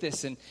get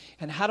this?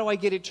 And how do I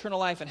get eternal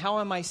life? And how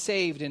am I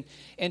saved?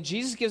 And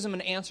Jesus gives him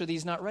an answer that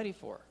he's not ready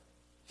for.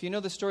 If you know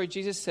the story,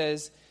 Jesus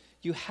says,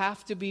 you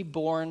have to be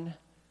born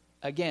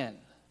again.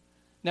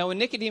 Now, when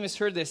Nicodemus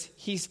heard this,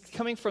 he's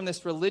coming from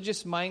this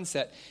religious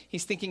mindset.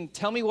 He's thinking,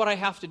 tell me what I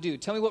have to do.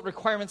 Tell me what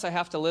requirements I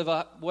have to live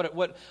up,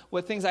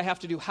 what things I have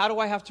to do. How do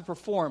I have to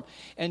perform?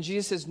 And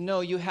Jesus says,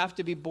 no, you have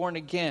to be born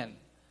again.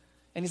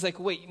 And he's like,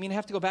 wait, you mean I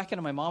have to go back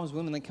into my mom's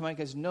womb and then come out? He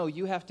goes, no,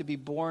 you have to be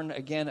born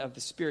again of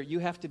the Spirit. You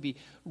have to be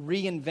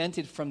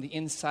reinvented from the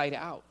inside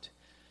out.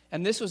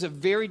 And this was a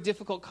very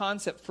difficult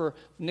concept for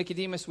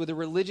Nicodemus with a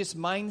religious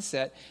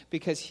mindset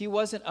because he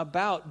wasn't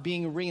about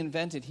being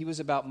reinvented. He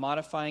was about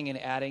modifying and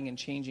adding and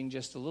changing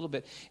just a little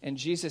bit. And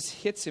Jesus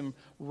hits him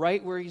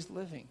right where he's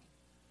living.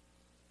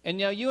 And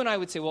now you and I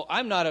would say, well,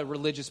 I'm not a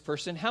religious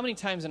person. How many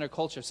times in our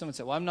culture someone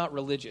said, well, I'm not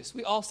religious?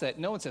 We all say it.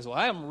 No one says, well,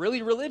 I am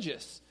really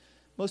religious.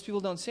 Most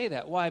people don't say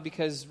that. Why?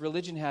 Because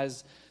religion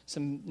has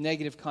some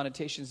negative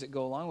connotations that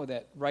go along with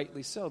it,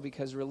 rightly so,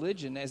 because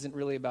religion isn't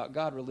really about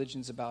God.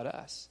 Religion's about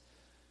us.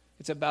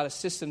 It's about a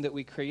system that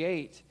we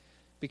create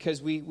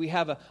because we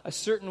have a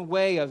certain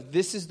way of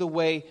this is the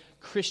way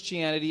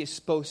Christianity is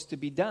supposed to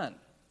be done.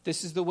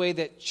 This is the way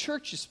that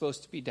church is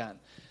supposed to be done.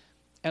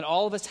 And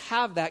all of us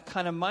have that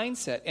kind of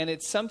mindset. And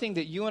it's something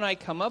that you and I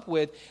come up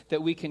with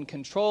that we can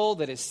control,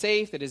 that is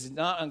safe, that is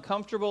not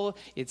uncomfortable,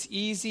 it's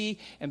easy.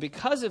 And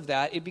because of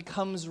that, it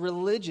becomes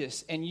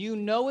religious. And you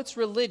know it's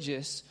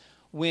religious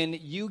when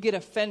you get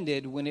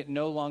offended when it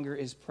no longer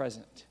is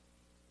present.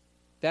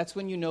 That's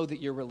when you know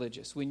that you're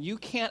religious. When you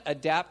can't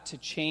adapt to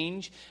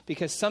change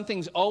because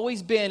something's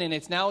always been and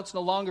it's no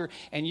longer,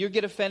 and you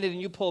get offended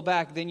and you pull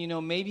back, then you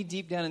know maybe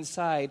deep down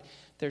inside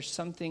there's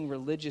something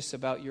religious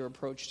about your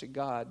approach to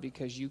God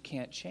because you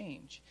can't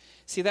change.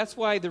 See, that's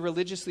why the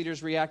religious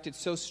leaders reacted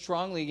so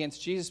strongly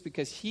against Jesus,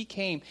 because he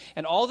came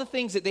and all the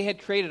things that they had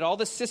created, all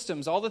the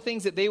systems, all the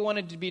things that they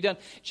wanted to be done,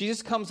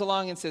 Jesus comes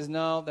along and says,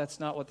 no, that's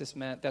not what this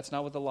meant. That's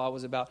not what the law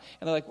was about.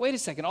 And they're like, wait a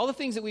second, all the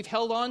things that we've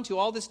held on to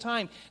all this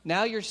time,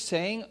 now you're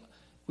saying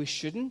we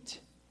shouldn't?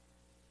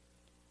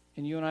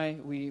 And you and I,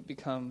 we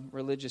become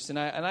religious. And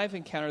I've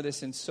encountered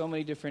this in so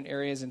many different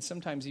areas, and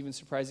sometimes even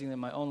surprisingly in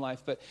my own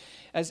life. But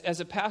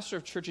as a pastor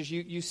of churches,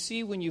 you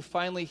see when you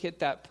finally hit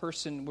that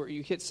person, where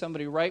you hit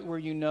somebody right where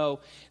you know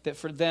that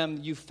for them,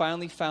 you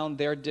finally found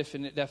their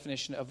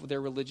definition of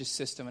their religious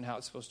system and how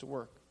it's supposed to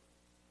work.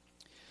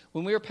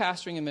 When we were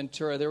pastoring in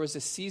Ventura, there was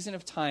a season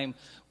of time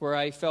where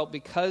I felt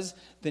because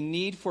the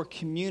need for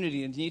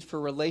community and the need for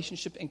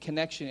relationship and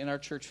connection in our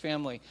church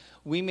family,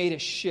 we made a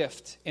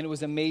shift, and it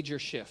was a major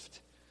shift.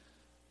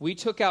 We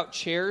took out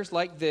chairs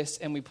like this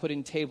and we put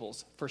in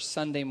tables for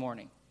Sunday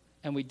morning.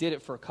 And we did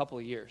it for a couple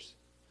of years.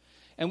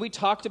 And we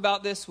talked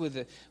about this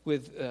with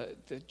the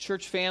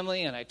church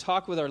family, and I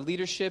talked with our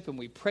leadership, and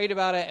we prayed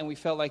about it, and we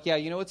felt like, yeah,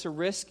 you know, it's a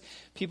risk.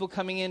 People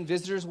coming in,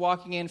 visitors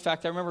walking in. In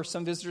fact, I remember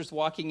some visitors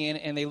walking in,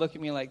 and they looked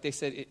at me like, they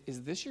said,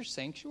 is this your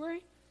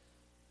sanctuary?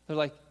 They're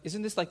like,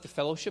 isn't this like the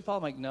fellowship hall?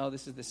 I'm like, no,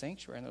 this is the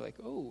sanctuary. And they're like,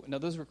 oh, no,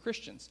 those were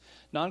Christians.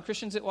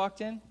 Non-Christians that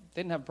walked in,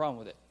 they didn't have a problem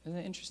with it. Isn't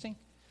that interesting?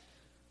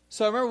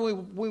 So I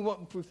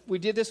remember we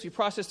did this, we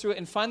processed through it,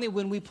 and finally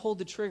when we pulled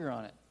the trigger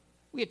on it,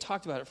 we had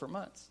talked about it for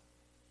months.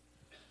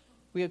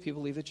 We had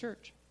people leave the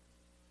church.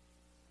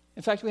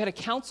 In fact, we had a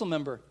council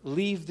member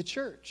leave the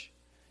church.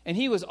 And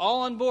he was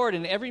all on board,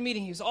 and every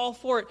meeting he was all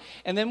for it.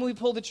 And then when we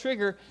pulled the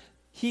trigger,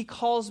 he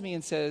calls me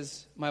and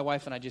says, my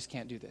wife and I just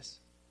can't do this.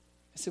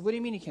 I said, what do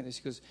you mean you can't do this?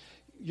 He goes,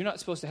 you're not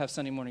supposed to have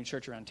Sunday morning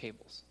church around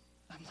tables.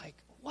 I'm like,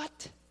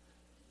 what?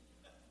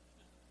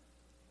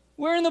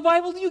 Where in the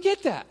Bible do you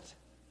get that?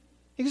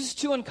 He goes, it's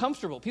too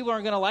uncomfortable. People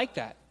aren't going to like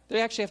that.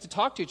 They actually have to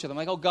talk to each other. I'm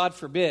like, oh, God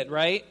forbid,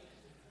 right?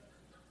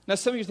 Now,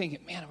 some of you are thinking,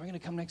 man, are we going to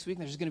come next week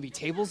and there's going to be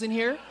tables in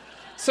here?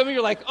 Some of you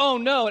are like, oh,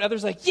 no. And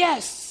others are like,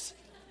 yes.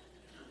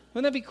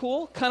 Wouldn't that be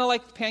cool? Kind of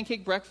like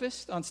pancake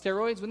breakfast on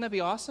steroids. Wouldn't that be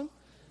awesome?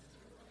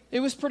 It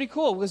was pretty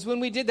cool because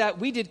when we did that,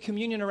 we did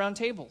communion around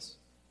tables.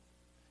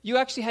 You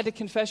actually had to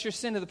confess your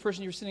sin to the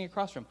person you were sitting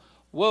across from.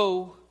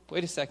 Whoa,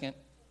 wait a second.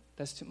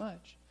 That's too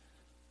much.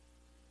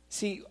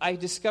 See, I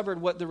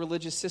discovered what the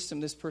religious system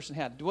this person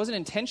had. It wasn't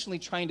intentionally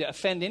trying to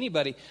offend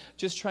anybody,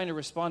 just trying to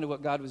respond to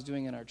what God was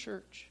doing in our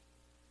church.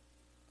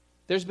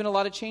 There's been a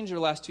lot of change over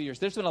the last 2 years.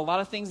 There's been a lot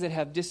of things that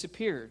have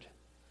disappeared.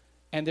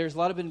 And there's a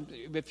lot of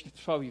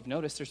if you've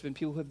noticed, there's been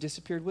people who have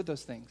disappeared with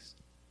those things.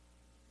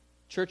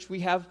 Church, we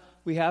have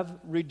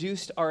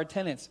reduced our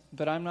attendance,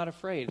 but I'm not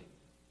afraid.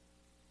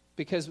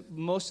 Because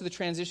most of the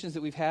transitions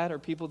that we've had are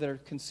people that are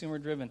consumer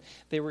driven.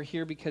 They were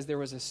here because there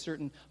was a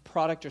certain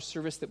product or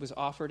service that was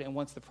offered, and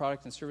once the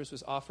product and service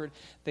was offered,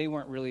 they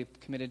weren't really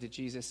committed to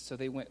Jesus, so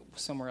they went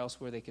somewhere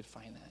else where they could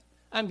find that.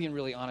 I'm being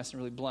really honest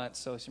and really blunt,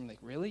 so I'm like,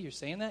 really? You're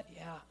saying that?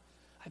 Yeah.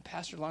 I've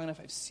pastored long enough.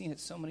 I've seen it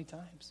so many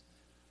times.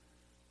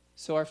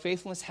 So our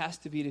faithfulness has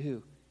to be to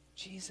who?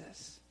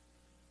 Jesus.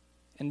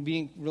 And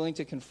being willing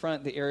to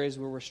confront the areas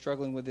where we're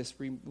struggling with this,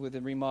 with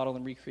the remodel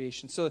and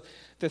recreation. So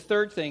the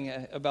third thing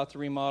about the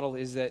remodel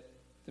is that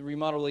the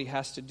remodel really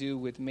has to do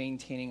with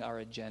maintaining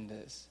our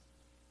agendas.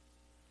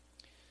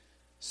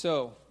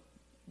 So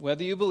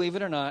whether you believe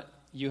it or not,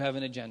 you have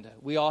an agenda.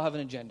 We all have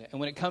an agenda. And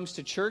when it comes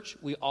to church,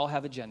 we all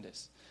have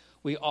agendas.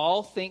 We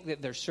all think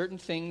that there's certain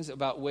things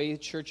about ways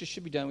churches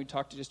should be done. We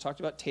just talked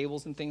about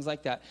tables and things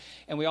like that.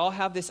 And we all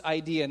have this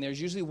idea, and there's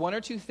usually one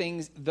or two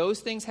things. Those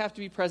things have to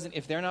be present.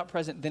 If they're not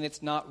present, then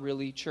it's not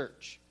really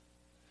church.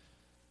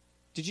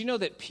 Did you know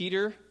that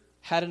Peter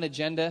had an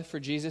agenda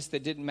for Jesus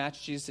that didn't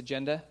match Jesus'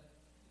 agenda?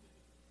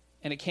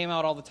 And it came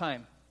out all the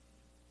time.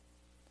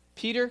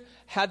 Peter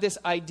had this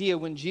idea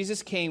when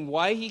Jesus came,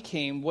 why he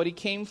came, what he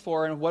came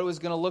for, and what it was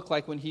going to look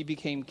like when he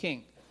became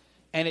king.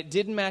 And it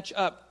didn't match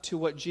up to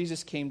what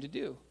Jesus came to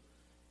do.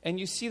 And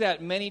you see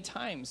that many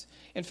times.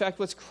 In fact,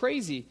 what's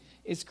crazy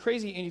is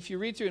crazy. And if you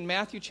read through in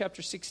Matthew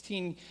chapter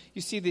 16,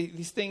 you see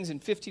these things in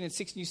 15 and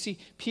 16. You see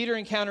Peter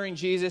encountering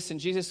Jesus, and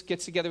Jesus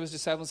gets together with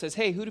his disciples and says,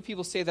 hey, who do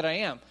people say that I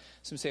am?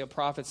 Some say a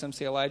prophet, some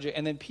say Elijah.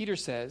 And then Peter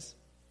says,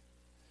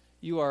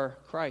 you are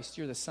Christ.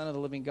 You're the Son of the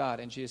living God.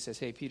 And Jesus says,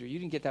 hey, Peter, you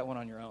didn't get that one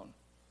on your own.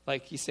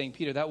 Like he's saying,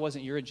 Peter, that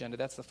wasn't your agenda.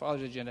 That's the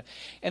Father's agenda.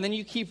 And then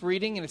you keep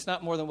reading, and it's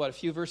not more than, a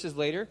few verses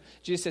later.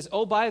 Jesus says,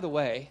 oh, by the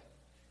way,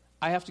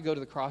 I have to go to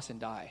the cross and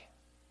die.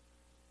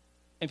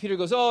 And Peter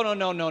goes, oh,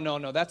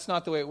 no. That's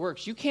not the way it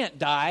works. You can't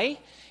die.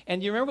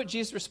 And you remember what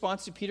Jesus'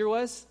 response to Peter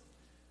was?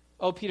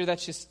 Oh, Peter,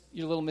 that's just,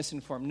 you're a little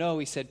misinformed. No,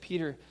 he said,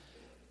 Peter,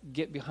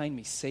 get behind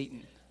me,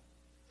 Satan.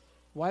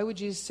 Why would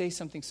Jesus say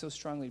something so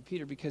strongly to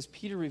Peter? Because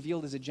Peter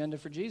revealed his agenda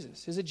for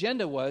Jesus. His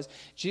agenda was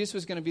Jesus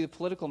was going to be the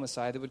political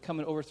Messiah that would come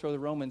and overthrow the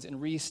Romans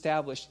and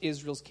reestablish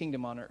Israel's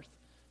kingdom on earth.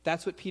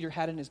 That's what Peter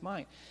had in his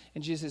mind.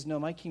 And Jesus says, no,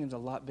 my kingdom's a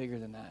lot bigger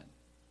than that.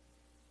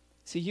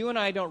 See, you and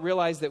I don't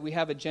realize that we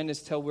have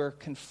agendas till we're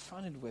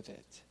confronted with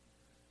it.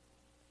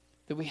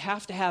 That we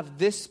have to have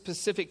this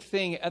specific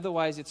thing,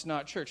 otherwise it's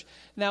not church.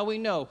 Now we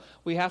know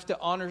we have to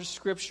honor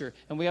Scripture,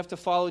 and we have to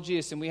follow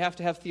Jesus, and we have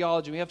to have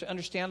theology, and we have to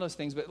understand those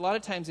things. But a lot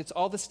of times it's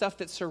all the stuff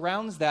that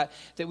surrounds that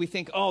we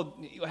think, oh,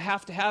 you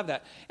have to have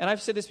that. And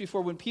I've said this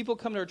before, when people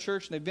come to our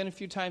church, and they've been a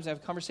few times, and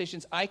have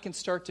conversations, I can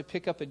start to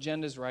pick up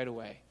agendas right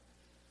away.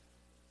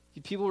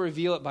 People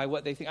reveal it by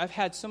what they think. I've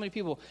had so many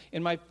people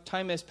in my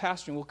time as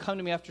pastoring will come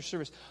to me after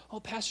service, oh,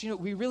 Pastor,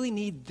 we really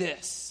need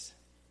this,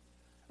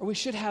 or we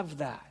should have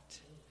that.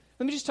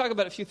 Let me just talk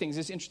about a few things.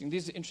 This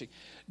is interesting.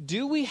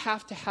 Do we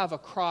have to have a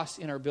cross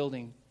in our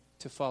building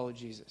to follow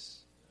Jesus?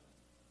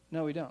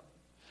 No, we don't.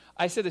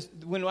 I said this,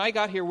 when I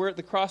got here,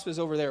 the cross was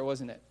over there,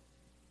 wasn't it?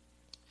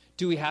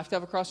 Do we have to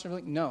have a cross in our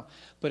building? No.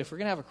 But if we're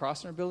going to have a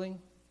cross in our building,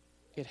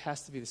 it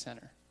has to be the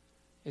center.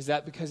 Is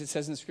that because it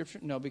says in the Scripture?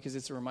 No, because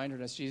it's a reminder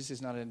to us Jesus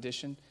is not an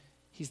addition.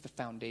 He's the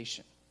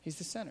foundation. He's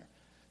the center.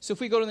 So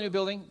if we go to the new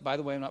building, by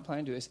the way, I'm not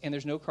planning to do this, and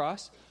there's no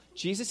cross,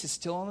 Jesus is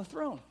still on the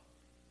throne.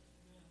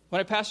 When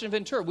I pastored in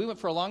Ventura, we went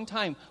for a long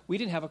time. We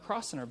didn't have a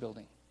cross in our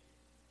building.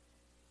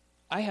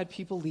 I had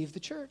people leave the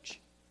church.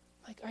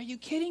 Like, are you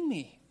kidding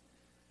me?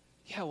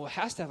 Yeah, well, it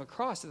has to have a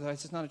cross,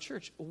 otherwise it's not a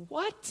church.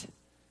 What?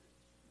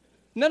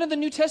 None of the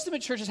New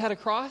Testament churches had a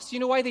cross. You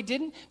know why they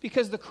didn't?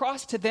 Because the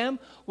cross to them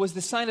was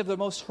the sign of the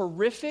most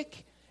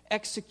horrific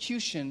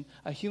execution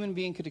a human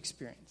being could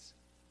experience.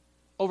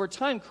 Over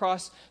time,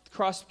 the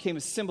cross became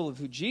a symbol of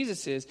who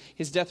Jesus is,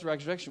 his death and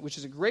resurrection, which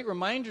is a great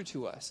reminder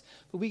to us.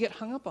 But we get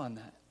hung up on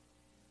that.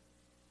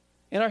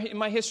 In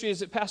my history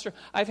as a pastor,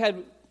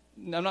 I'm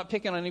not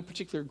picking on any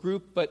particular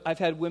group, but I've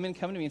had women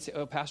come to me and say,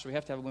 oh, Pastor, we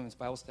have to have a women's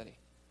Bible study.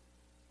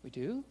 We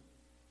do?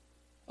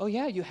 Oh,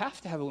 yeah, you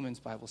have to have a women's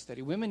Bible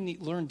study. Women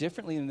learn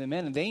differently than the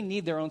men, and they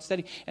need their own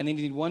study. And they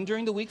need one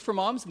during the week for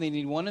moms, and they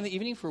need one in the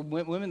evening for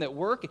women that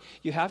work.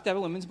 You have to have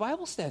a women's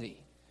Bible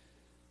study.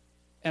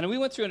 And we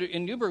went through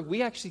in Newburgh,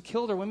 we actually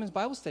killed our women's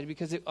Bible study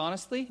because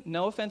honestly,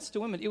 no offense to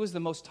women, it was the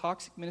most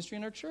toxic ministry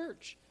in our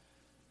church.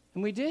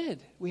 And we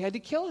did. We had to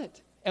kill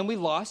it. And we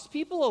lost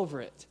people over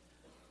it.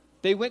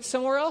 They went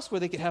somewhere else where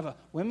they could have a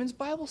women's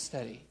Bible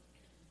study.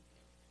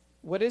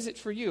 What is it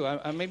for you?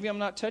 Maybe I'm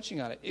not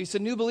touching on it. It's a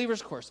new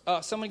believers course.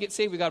 Someone gets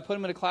saved, we got to put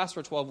them in a class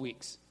for 12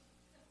 weeks.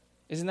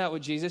 Isn't that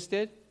what Jesus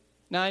did?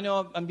 Now, I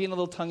know I'm being a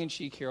little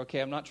tongue-in-cheek here,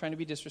 okay? I'm not trying to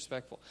be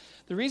disrespectful.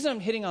 The reason I'm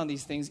hitting on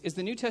these things is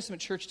the New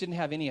Testament church didn't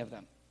have any of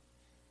them.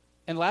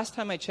 And last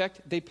time I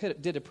checked, they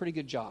did a pretty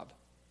good job.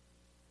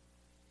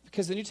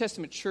 Because the New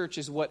Testament church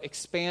is what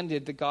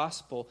expanded the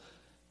gospel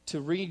to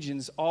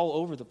regions all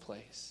over the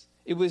place.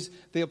 It was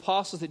the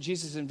apostles that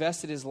Jesus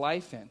invested his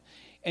life in.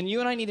 And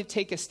you and I need to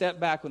take a step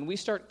back when we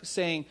start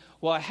saying,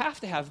 well, I have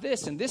to have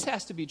this, and this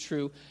has to be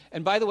true.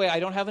 And by the way, I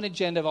don't have an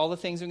agenda of all the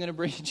things I'm going to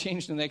bring and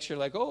change in the next year.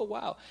 Like, oh,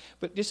 wow.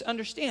 But just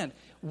understand,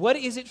 what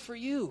is it for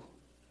you?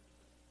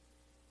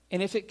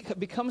 And if it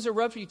becomes a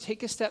rub for you,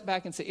 take a step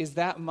back and say, is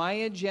that my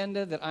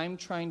agenda that I'm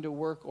trying to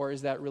work, or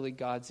is that really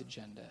God's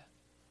agenda?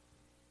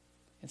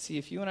 And see,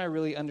 if you and I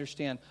really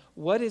understand,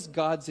 what is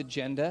God's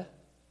agenda?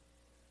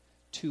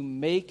 To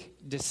make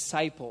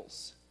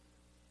disciples.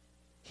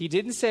 He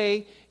didn't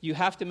say you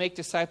have to make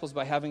disciples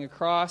by having a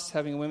cross,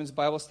 having a women's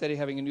Bible study,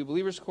 having a new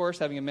believers course,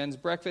 having a men's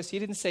breakfast. He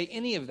didn't say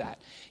any of that.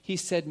 He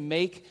said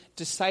make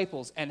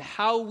disciples. And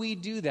how we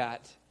do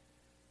that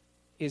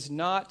is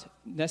not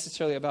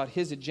necessarily about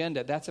his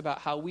agenda. That's about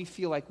how we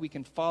feel like we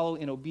can follow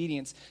in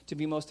obedience to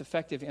be most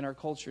effective in our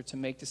culture to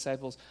make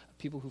disciples of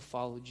people who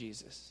follow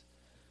Jesus.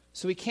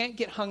 So we can't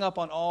get hung up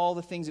on all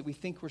the things that we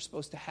think we're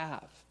supposed to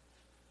have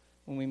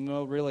when we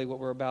know really what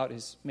we're about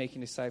is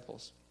making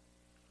disciples.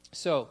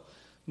 So,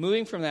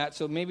 moving from that,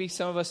 so maybe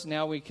some of us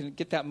now we can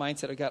get that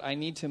mindset of, God, I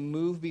need to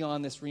move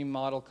beyond this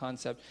remodel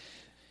concept,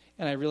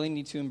 and I really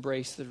need to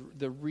embrace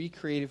the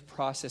recreative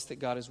process that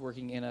God is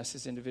working in us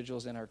as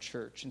individuals in our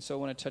church. And so I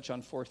want to touch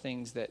on 4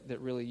 things that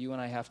really you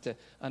and I have to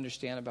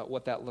understand about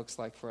what that looks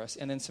like for us,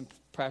 and then some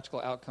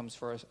practical outcomes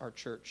for us, our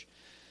church.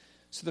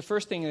 So the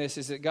first thing in this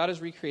is that God is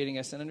recreating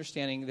us and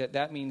understanding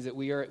that means that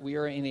we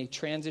are in a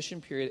transition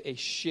period, a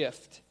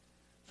shift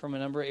from a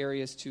number of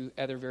areas to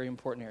other very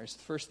important areas.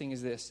 The first thing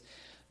is this.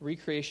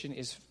 Recreation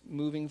is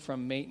moving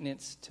from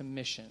maintenance to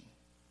mission.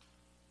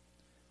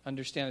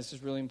 Understand this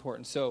is really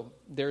important. So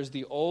there's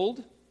the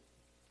old.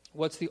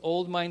 What's the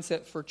old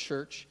mindset for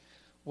church?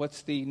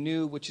 What's the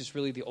new, which is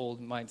really the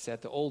old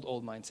mindset, the old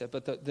mindset.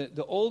 But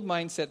the old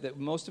mindset that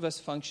most of us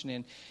function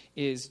in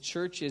is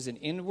church is an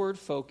inward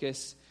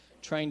focus,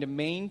 trying to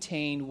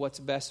maintain what's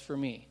best for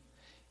me.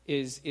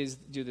 Is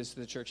do this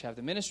the church have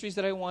the ministries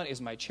that I want? Is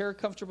my chair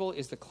comfortable?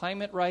 Is the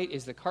climate right?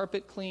 Is the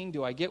carpet clean?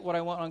 Do I get what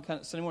I want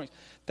on Sunday mornings?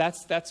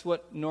 That's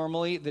what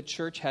normally the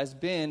church has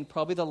been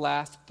probably the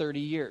last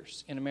 30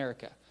 years in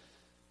America.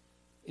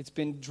 It's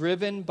been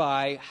driven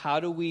by how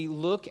do we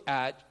look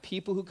at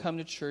people who come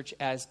to church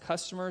as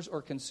customers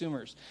or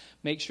consumers.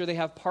 Make sure they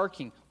have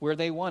parking where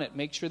they want it.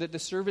 Make sure that the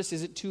service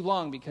isn't too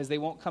long because they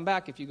won't come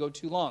back if you go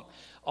too long.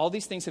 All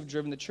these things have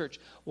driven the church.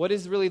 What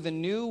is really the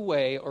new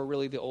way, or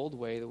really the old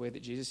way, the way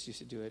that Jesus used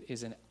to do it,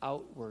 is an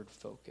outward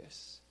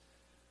focus,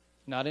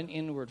 not an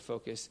inward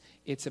focus.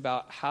 It's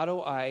about how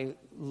do I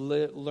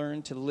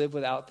learn to live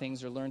without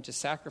things or learn to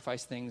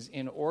sacrifice things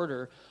in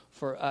order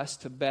for us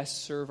to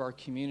best serve our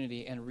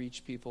community and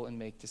reach people and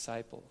make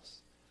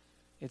disciples.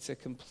 It's a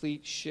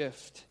complete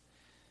shift.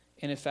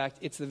 And in fact,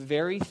 it's the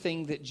very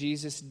thing that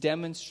Jesus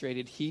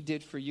demonstrated he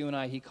did for you and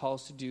I, he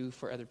calls to do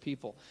for other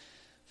people.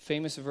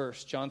 Famous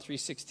verse, John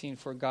 3:16,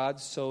 for God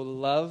so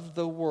loved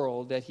the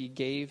world that he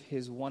gave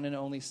his one and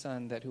only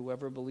Son, that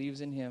whoever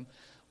believes in him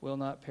will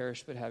not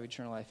perish but have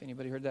eternal life.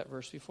 Anybody heard that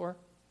verse before?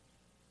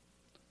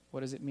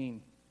 What does it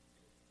mean?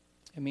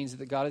 It means that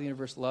the God of the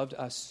universe loved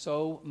us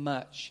so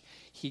much,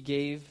 he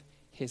gave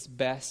his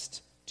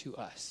best to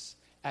us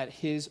at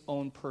his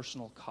own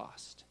personal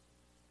cost.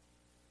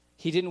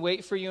 He didn't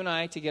wait for you and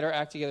I to get our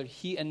act together.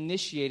 He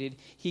initiated,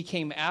 he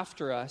came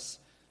after us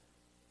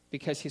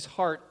because his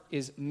heart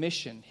is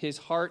mission. His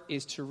heart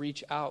is to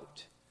reach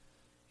out.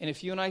 And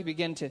if you and I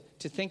begin to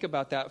think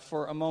about that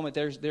for a moment,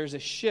 there's a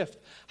shift.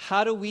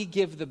 How do we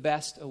give the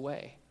best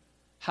away?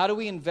 How do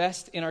we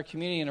invest in our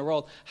community and our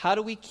world? How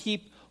do we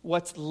keep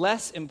what's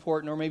less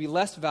important or maybe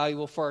less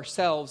valuable for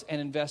ourselves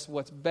and invest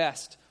what's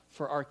best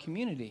for our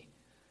community?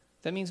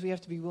 That means we have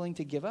to be willing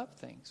to give up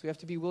things. We have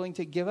to be willing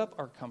to give up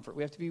our comfort.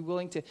 We have to be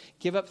willing to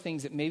give up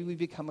things that maybe we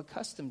become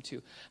accustomed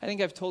to. I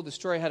think I've told the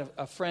story. I had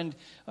a friend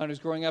when I was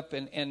growing up,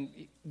 and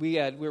we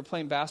were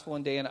playing basketball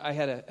one day, and I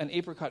had an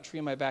apricot tree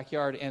in my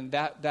backyard, and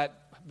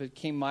that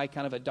became my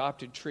kind of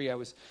adopted tree. I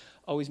was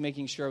always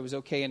making sure I was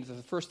okay. And for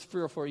the first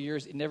 3 or 4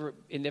 years, it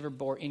never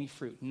bore any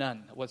fruit,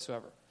 none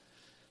whatsoever.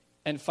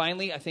 And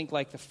finally, I think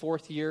like the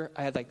 4th year,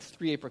 I had like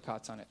 3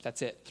 apricots on it.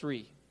 That's it,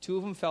 3. 2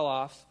 of them fell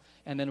off,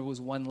 and then there was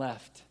 1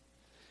 left.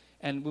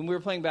 And when we were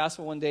playing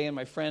basketball one day, and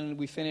my friend,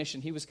 we finished,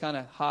 and he was kind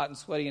of hot and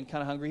sweaty and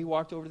kind of hungry. He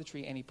walked over to the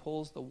tree, and he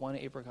pulls the 1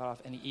 apricot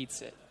off, and he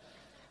eats it.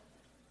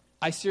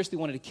 I seriously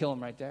wanted to kill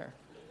him right there.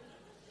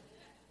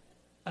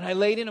 And I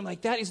laid in, I'm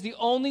like, that is the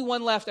only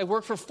one left. I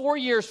worked for 4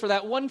 years for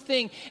that one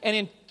thing, and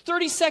in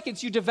 30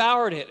 seconds, you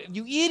devoured it.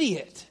 You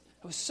idiot.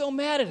 I was so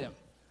mad at him.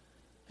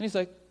 And he's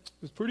like,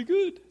 it was pretty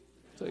good.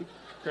 It's like,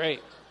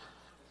 great.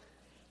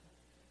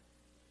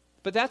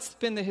 But that's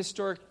been the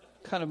historic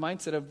kind of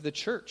mindset of the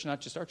church,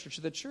 not just our church,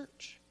 the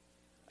church.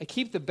 I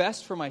keep the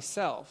best for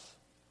myself,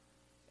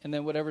 and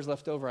then whatever's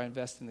left over, I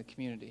invest in the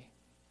community.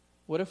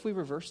 What if we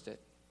reversed it?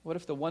 What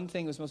if the one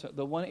thing was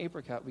the one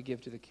apricot we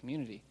give to the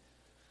community?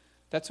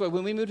 That's why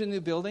when we move to a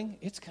new building,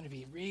 it's going to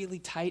be really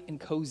tight and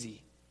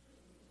cozy.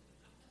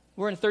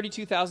 We're in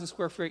 32,000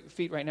 square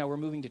feet right now. We're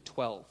moving to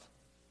 12.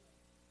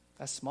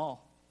 That's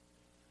small.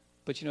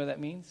 But you know what that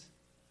means?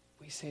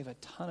 We save a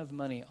ton of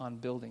money on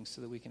buildings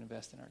so that we can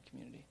invest in our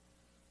community.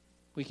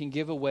 We can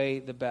give away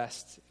the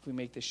best if we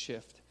make this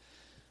shift.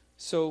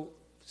 So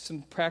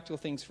some practical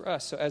things for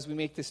us. So as we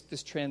make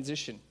this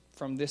transition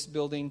from this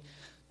building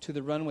to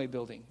the runway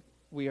building,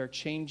 we are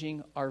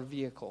changing our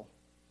vehicle.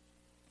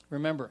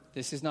 Remember,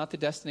 this is not the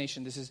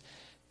destination.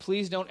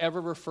 Please don't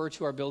ever refer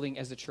to our building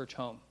as the church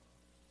home.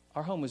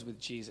 Our home is with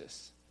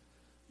Jesus.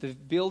 The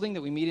building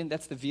that we meet in,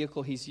 that's the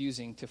vehicle he's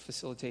using to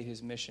facilitate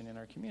his mission in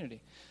our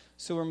community.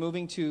 So we're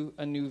moving to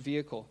a new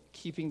vehicle,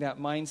 keeping that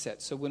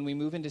mindset. So when we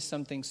move into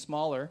something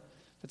smaller,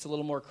 that's a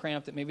little more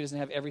cramped, that maybe doesn't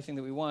have everything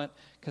that we want,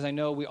 because I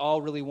know we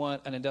all really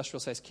want an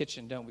industrial-sized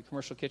kitchen, don't we?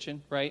 Commercial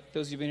kitchen, right?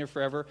 Those of you who've been here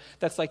forever,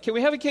 that's like, can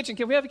we have a kitchen?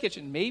 Can we have a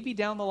kitchen? Maybe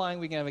down the line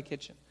we can have a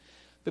kitchen.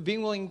 But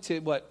being willing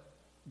to,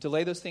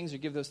 delay those things or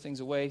give those things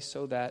away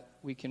so that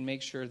we can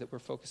make sure that we're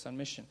focused on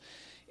mission.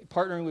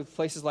 Partnering with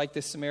places like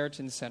this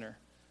Samaritan Center.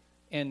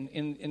 And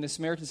in the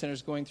Samaritan Center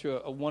is going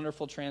through a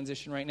wonderful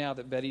transition right now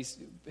that Betty's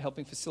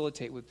helping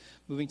facilitate with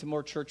moving to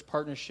more church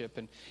partnership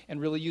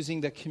and really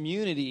using the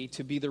community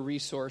to be the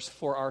resource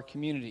for our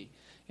community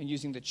and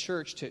using the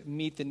church to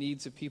meet the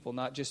needs of people,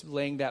 not just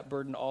laying that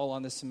burden all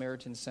on the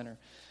Samaritan Center.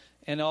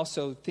 And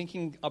also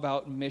thinking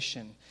about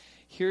mission.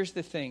 Here's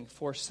the thing.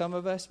 For some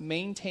of us,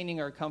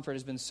 maintaining our comfort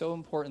has been so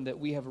important that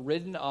we have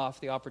ridden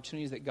off the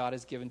opportunities that God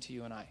has given to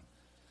you and I.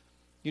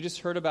 You just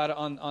heard about it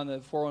on the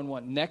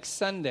 411. Next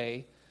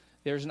Sunday,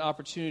 there's an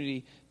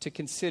opportunity to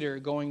consider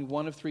going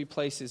one of three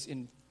places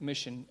in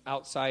mission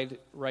outside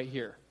right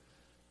here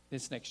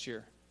this next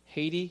year.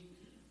 Haiti,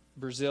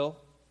 Brazil,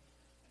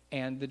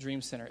 and the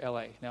Dream Center,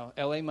 LA. Now,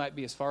 LA might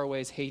be as far away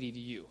as Haiti to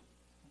you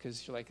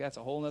because you're like, that's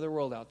a whole other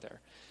world out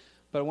there.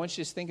 But I want you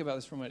to just think about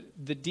this for a minute.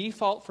 The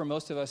default for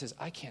most of us is,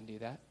 I can't do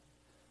that.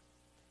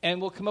 And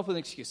we'll come up with an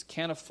excuse.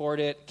 Can't afford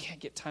it. Can't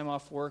get time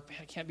off work. Man,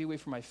 I can't be away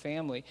from my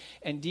family.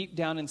 And deep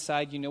down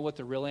inside, you know what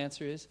the real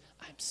answer is?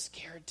 I'm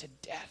scared to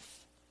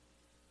death.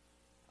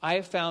 I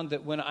have found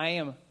that when I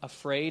am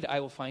afraid, I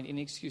will find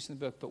any excuse in the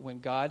book. But when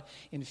God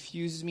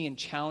infuses me and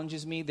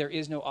challenges me, there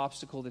is no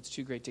obstacle that's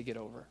too great to get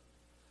over.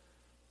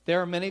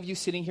 There are many of you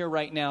sitting here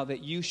right now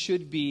that you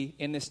should be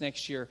in this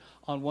next year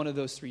on one of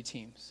those three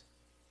teams.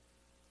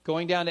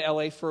 Going down to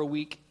LA for a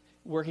week,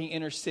 working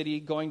inner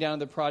city, going down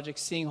to the project,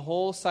 seeing a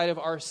whole side of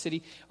our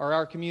city or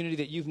our community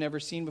that you've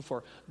never seen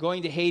before.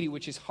 Going to Haiti,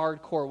 which is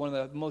hardcore, one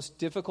of the most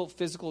difficult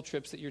physical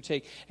trips that you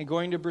take. And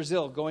going to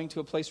Brazil, going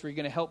to a place where you're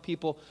going to help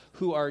people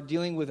who are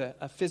dealing with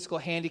a physical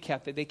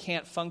handicap that they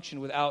can't function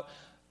without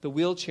the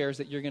wheelchairs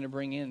that you're going to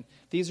bring in.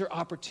 These are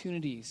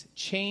opportunities.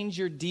 Change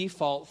your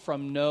default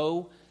from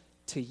no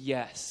to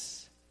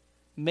yes.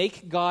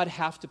 Make God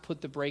have to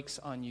put the brakes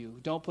on you.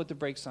 Don't put the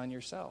brakes on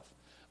yourself.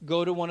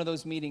 Go to one of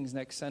those meetings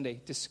next Sunday.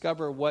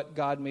 Discover what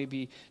God may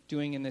be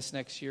doing in this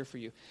next year for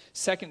you.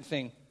 Second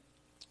thing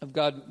of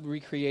God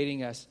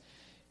recreating us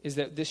is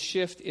that this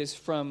shift is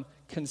from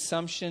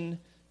consumption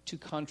to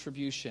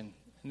contribution.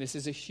 And this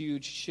is a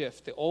huge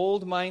shift. The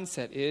old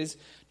mindset is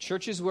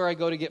church is where I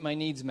go to get my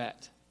needs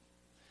met.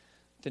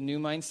 The new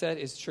mindset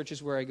is church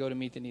is where I go to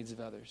meet the needs of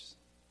others.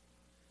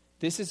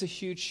 This is a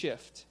huge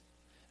shift.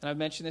 And I've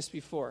mentioned this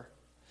before.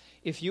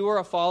 If you are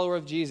a follower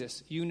of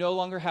Jesus, you no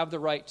longer have the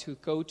right to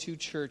go to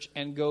church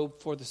and go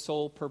for the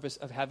sole purpose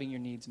of having your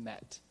needs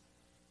met.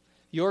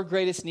 Your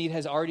greatest need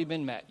has already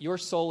been met. Your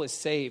soul is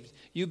saved.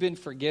 You've been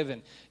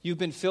forgiven. You've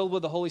been filled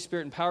with the Holy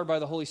Spirit, empowered by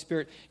the Holy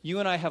Spirit. You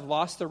and I have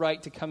lost the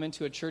right to come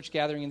into a church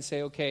gathering and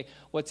say, okay,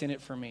 what's in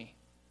it for me?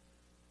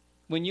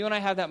 When you and I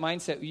have that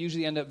mindset, we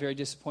usually end up very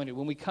disappointed.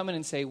 When we come in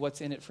and say, what's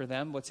in it for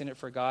them? What's in it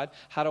for God?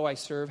 How do I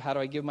serve? How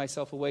do I give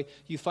myself away?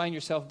 You find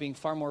yourself being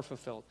far more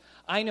fulfilled.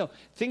 I know.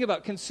 Think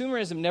about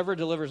consumerism never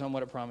delivers on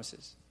what it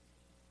promises.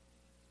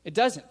 It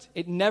doesn't.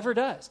 It never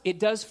does. It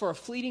does for a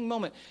fleeting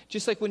moment.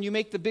 Just like when you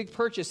make the big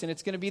purchase and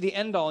it's going to be the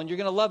end all and you're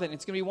going to love it and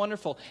it's going to be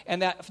wonderful.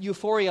 And that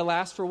euphoria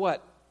lasts for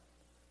what?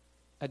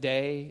 A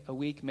day, a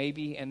week,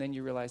 maybe. And then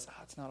you realize,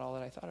 it's not all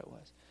that I thought it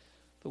was.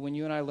 But when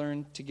you and I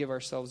learn to give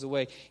ourselves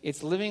away,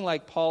 it's living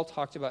like Paul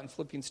talked about in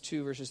Philippians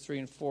 2, verses 3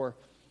 and 4.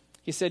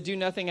 He said, do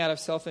nothing out of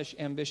selfish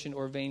ambition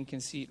or vain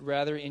conceit.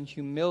 Rather, in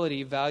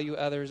humility, value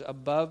others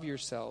above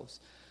yourselves,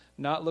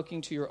 not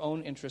looking to your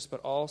own interests, but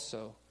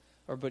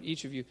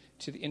each of you,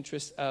 to the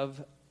interest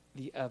of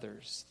the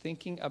others.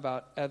 Thinking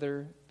about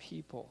other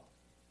people.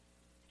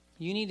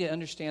 You need to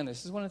understand this.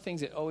 This is one of the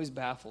things that always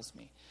baffles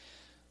me.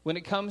 When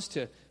it comes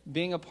to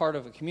being a part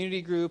of a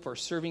community group or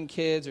serving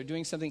kids or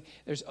doing something,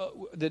 there's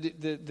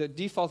the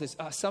default is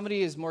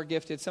somebody is more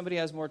gifted, somebody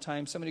has more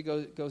time, somebody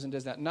goes and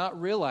does that. Not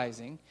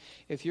realizing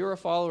if you're a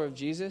follower of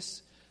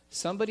Jesus,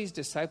 somebody's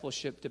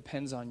discipleship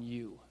depends on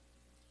you.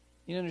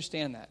 You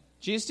understand that.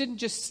 Jesus didn't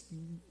just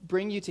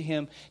bring you to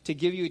him to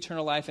give you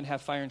eternal life and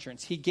have fire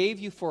insurance. He gave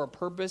you for a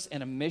purpose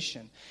and a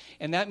mission.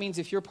 And that means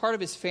if you're part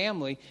of his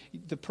family,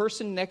 the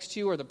person next to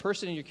you or the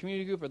person in your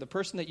community group or the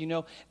person that you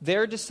know,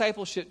 their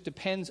discipleship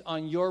depends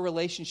on your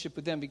relationship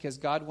with them because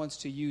God wants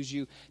to use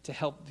you to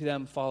help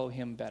them follow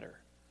him better.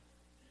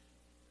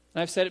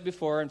 And I've said it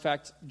before. In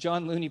fact,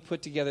 John Looney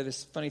put together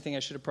this funny thing I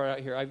should have brought out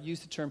here. I've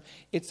used the term,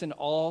 it's an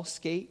all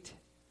skate.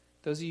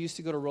 Those of you used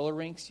to go to roller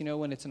rinks, you know,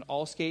 when it's an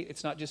all skate,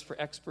 it's not just for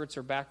experts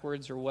or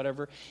backwards or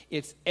whatever.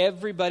 It's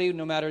everybody,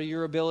 no matter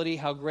your ability,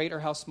 how great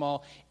or how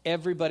small,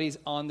 everybody's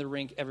on the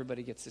rink.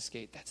 Everybody gets to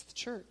skate. That's the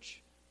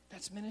church.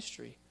 That's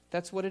ministry.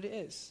 That's what it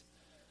is.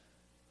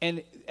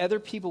 And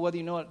other people, whether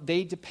you know it,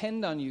 they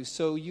depend on you.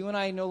 So you and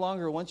I no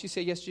longer, once you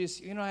say yes to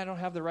Jesus, you know, I don't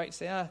have the right to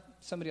say,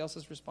 somebody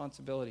else's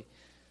responsibility.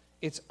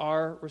 It's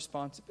our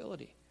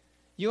responsibility.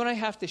 You and I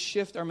have to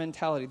shift our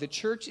mentality. The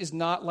church is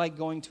not like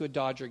going to a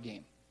Dodger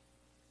game.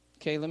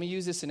 Okay, let me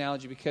use this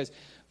analogy because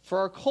for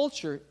our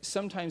culture,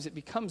 sometimes it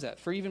becomes that.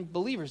 For even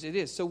believers, it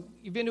is. So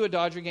you've been to a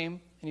Dodger game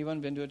and you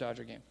haven't been to a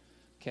Dodger game.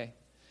 Okay,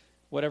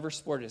 whatever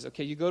sport it is.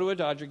 Okay, you go to a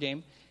Dodger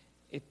game.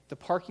 The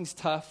parking's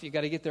tough. You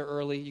got to get there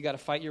early. You got to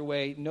fight your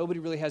way. Nobody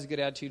really has a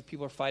good attitude.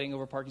 People are fighting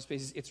over parking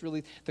spaces. It's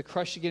really the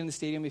crush you get in the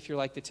stadium if you're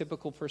like the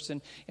typical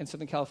person in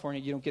Southern California.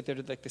 You don't get there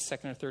to like the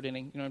second or third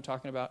inning. You know what I'm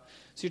talking about?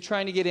 So you're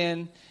trying to get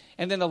in,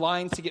 and then the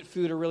lines to get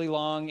food are really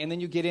long, and then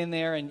you get in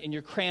there, and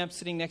you're cramped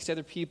sitting next to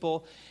other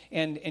people,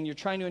 and you're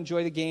trying to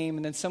enjoy the game,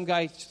 and then some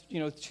guy,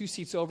 2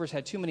 seats over has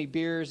had too many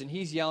beers, and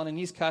he's yelling, and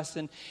he's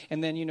cussing,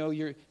 and then,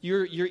 you're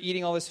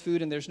eating all this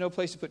food, and there's no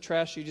place to put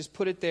trash, so you just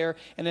put it there,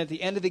 and at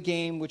the end of the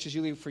game, which is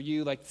usually for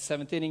you, like the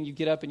seventh inning, you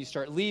get up and you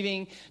start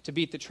leaving to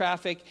beat the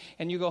traffic,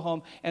 and you go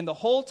home, and the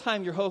whole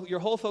time your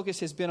whole focus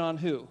has been on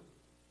who?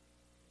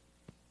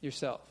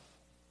 Yourself.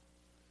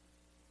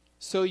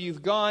 So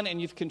you've gone and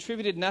you've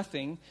contributed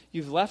nothing.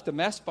 You've left a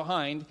mess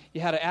behind.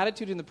 You had an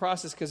attitude in the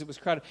process because it was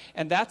crowded.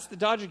 And that's the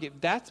Dodger game.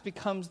 That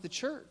becomes the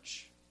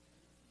church.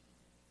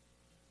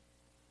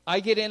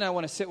 I get in, I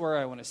want to sit where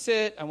I want to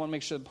sit. I want to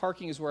make sure the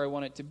parking is where I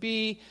want it to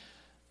be.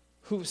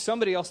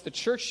 Somebody else, the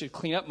church should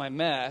clean up my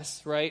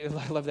mess, right?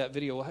 I love that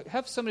video. Well,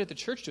 have somebody at the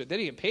church do it. They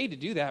didn't get paid to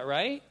do that,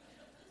 right?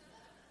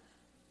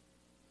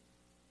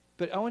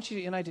 But I want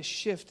you and I to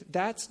shift.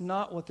 That's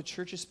not what the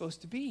church is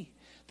supposed to be.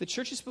 The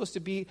church is supposed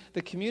to be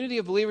the community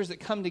of believers that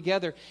come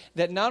together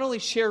that not only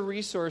share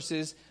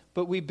resources,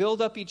 but we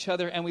build up each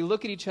other and we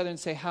look at each other and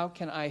say, how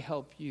can I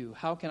help you?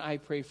 How can I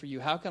pray for you?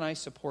 How can I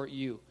support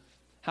you?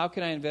 How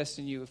can I invest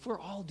in you? If we're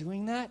all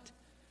doing that,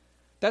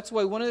 that's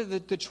why one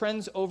of the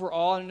trends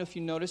overall, I don't know if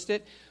you noticed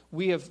it,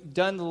 we have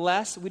done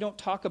less. We don't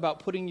talk about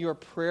putting your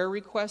prayer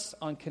requests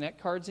on Connect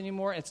cards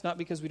anymore. It's not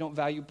because we don't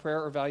value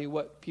prayer or value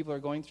what people are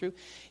going through.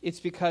 It's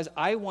because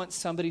I want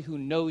somebody who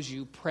knows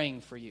you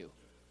praying for you.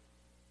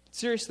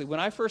 Seriously, when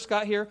I first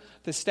got here,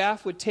 the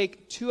staff would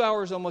take 2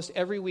 hours almost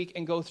every week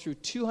and go through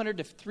 200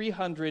 to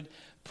 300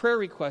 prayer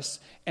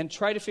requests and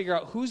try to figure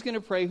out who's going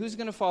to pray, who's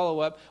going to follow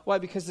up. Why?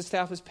 Because the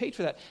staff was paid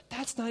for that.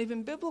 That's not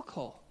even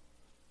biblical.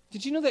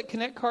 Did you know that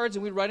Connect cards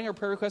and we're writing our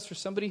prayer requests for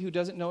somebody who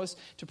doesn't know us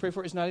to pray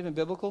for is not even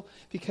biblical?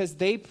 Because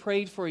they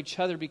prayed for each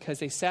other because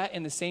they sat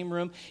in the same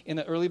room in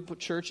the early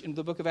church in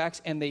the book of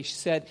Acts and they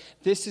said,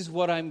 this is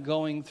what I'm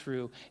going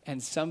through.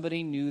 And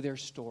somebody knew their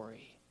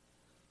story.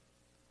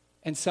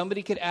 And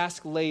somebody could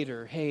ask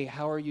later, hey,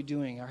 how are you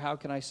doing? Or how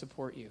can I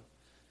support you?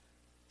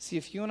 See,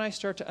 if you and I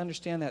start to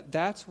understand that,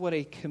 that's what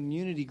a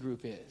community group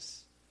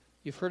is.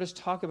 You've heard us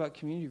talk about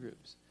community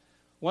groups.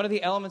 One of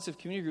the elements of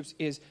community groups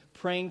is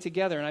praying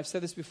together. And I've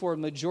said this before,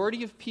 the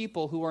majority of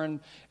people who are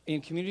in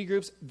community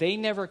groups, they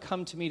never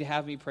come to me to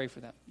have me pray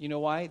for them. You know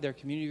why? Their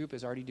community group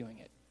is already doing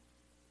it.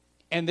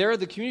 And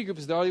the community group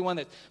is the only one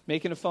that's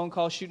making a phone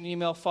call, shooting an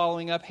email,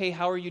 following up. Hey,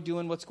 how are you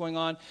doing? What's going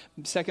on?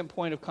 Second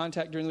point of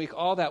contact during the week.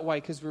 All that. Why?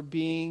 Because we're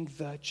being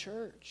the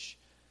church.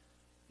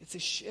 It's a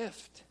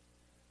shift.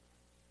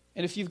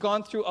 And if you've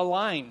gone through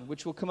Align,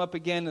 which will come up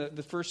again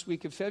the first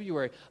week of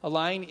February,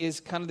 Align is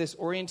kind of this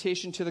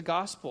orientation to the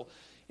gospel.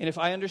 And if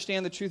I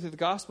understand the truth of the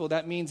gospel,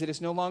 that means that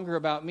it's no longer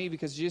about me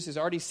because Jesus has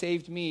already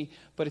saved me,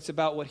 but it's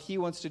about what he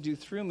wants to do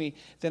through me.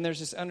 Then there's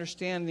this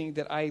understanding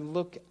that I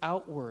look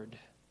outward.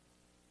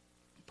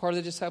 Part of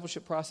the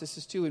discipleship process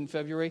is too. In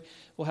February,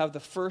 we'll have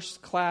the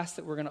first class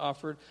that we're going to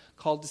offer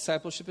called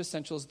Discipleship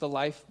Essentials.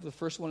 The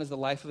first one is the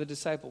life of a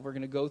disciple. We're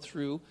going to go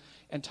through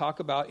and talk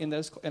about in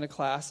a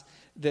class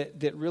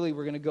that really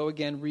we're going to go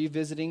again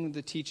revisiting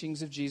the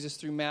teachings of Jesus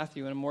through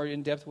Matthew in a more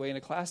in-depth way in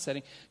a class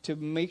setting to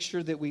make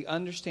sure that we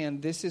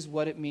understand this is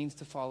what it means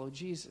to follow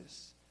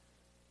Jesus.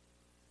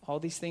 All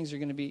these things are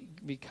going to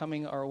be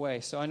coming our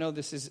way. So I know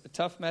this is a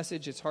tough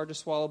message. It's hard to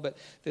swallow, but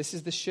this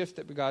is the shift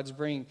that God's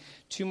bringing.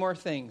 2 more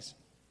things.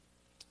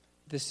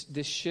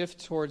 This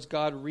shift towards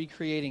God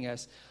recreating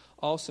us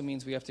also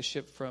means we have to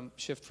shift from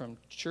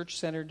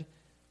church-centered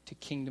to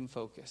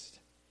kingdom-focused.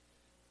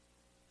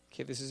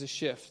 Okay, this is a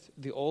shift.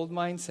 The old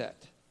mindset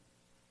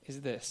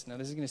is this. Now,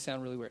 this is going to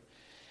sound really weird.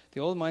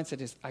 The old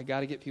mindset is, I got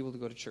to get people to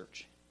go to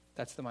church.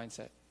 That's the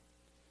mindset.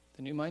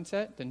 The new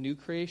mindset, the new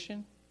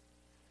creation,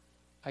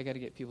 I got to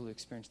get people to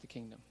experience the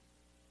kingdom.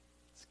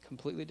 It's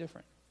completely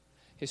different.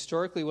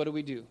 Historically, what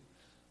do?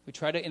 We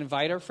try to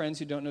invite our friends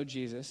who don't know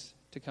Jesus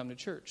to come to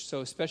church.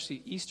 So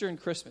especially Easter and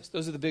Christmas.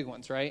 Those are the big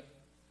ones, right?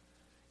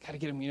 Got to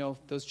get them,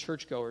 those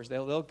churchgoers.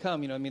 They'll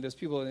come, those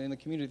people in the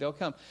community, they'll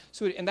come.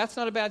 And that's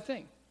not a bad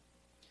thing.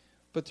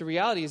 But the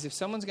reality is if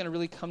someone's going to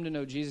really come to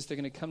know Jesus, they're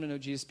going to come to know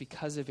Jesus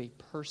because of a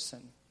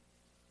person,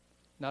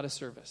 not a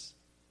service.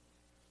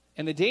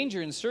 And the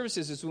danger in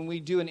services is when we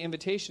do an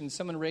invitation,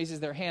 someone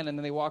raises their hand and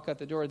then they walk out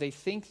the door. They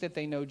think that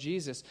they know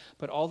Jesus,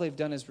 but all they've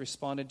done is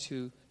responded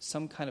to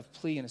some kind of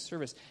plea in a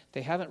service.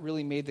 They haven't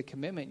really made the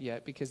commitment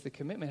yet because the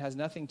commitment has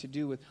nothing to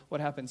do with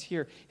what happens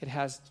here. It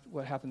has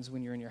what happens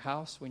when you're in your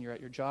house, when you're at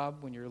your job,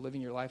 when you're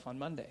living your life on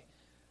Monday.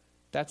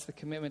 That's the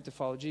commitment to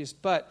follow Jesus.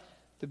 But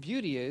the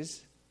beauty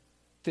is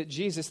that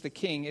Jesus, the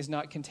King, is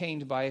not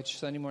contained by a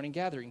Sunday morning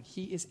gathering.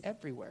 He is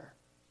everywhere.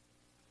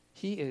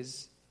 He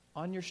is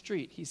on your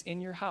street. He's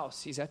in your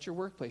house. He's at your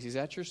workplace. He's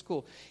at your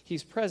school.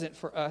 He's present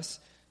for us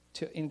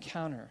to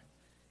encounter.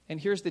 And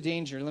here's the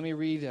danger. Let me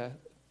read a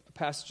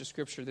passage of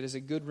Scripture that is a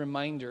good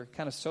reminder,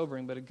 kind of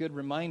sobering, but a good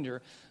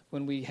reminder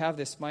when we have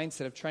this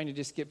mindset of trying to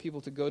just get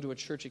people to go to a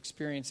church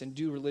experience and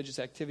do religious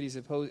activities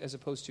as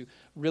opposed to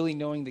really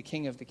knowing the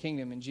King of the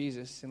kingdom and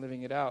Jesus and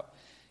living it out.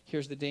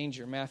 Here's the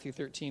danger. Matthew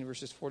 13,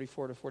 verses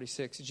 44 to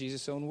 46,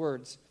 Jesus' own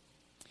words.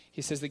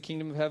 He says the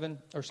kingdom of heaven,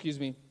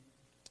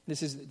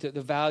 this is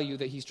the value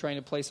that he's trying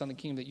to place on the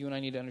kingdom that you and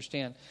I need to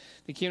understand.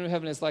 The kingdom of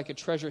heaven is like a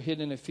treasure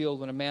hidden in a field.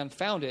 When a man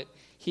found it,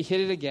 he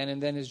hid it again,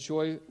 and then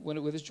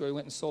with his joy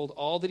went and sold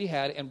all that he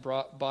had and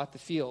bought the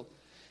field.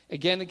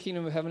 Again, the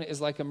kingdom of heaven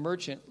is like a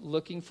merchant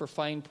looking for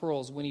fine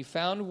pearls. When he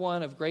found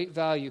one of great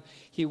value,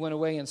 he went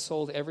away and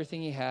sold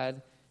everything he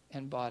had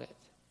and bought it.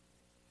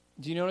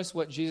 Do you notice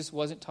what Jesus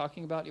wasn't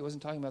talking about? He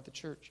wasn't talking about the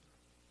church.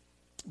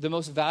 The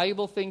most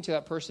valuable thing to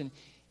that person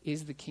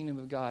is the kingdom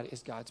of God,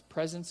 is God's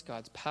presence,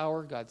 God's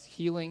power, God's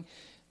healing,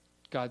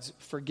 God's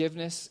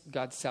forgiveness,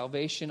 God's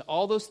salvation.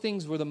 All those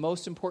things were the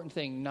most important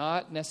thing,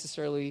 not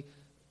necessarily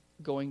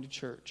going to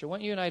church. I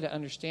want you and I to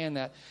understand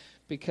that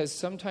because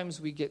sometimes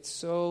we get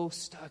so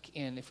stuck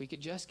in, if we could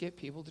just get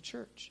people to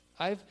church.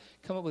 I've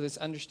come up with this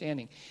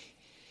understanding.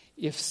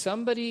 If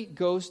somebody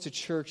goes to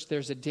church,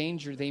 there's a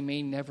danger they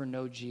may never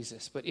know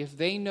Jesus. But if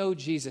they know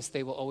Jesus,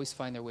 they will always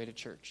find their way to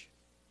church.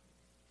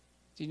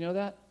 Do you know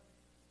that?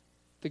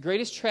 The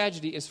greatest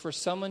tragedy is for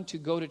someone to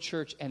go to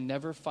church and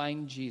never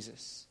find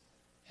Jesus.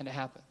 And it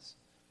happens.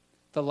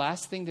 The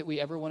last thing that we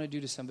ever want to do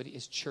to somebody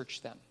is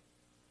church them.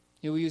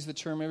 We use the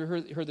term, ever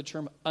heard the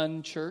term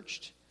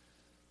unchurched?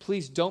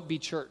 Please don't be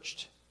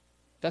churched.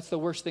 That's the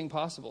worst thing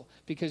possible.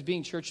 Because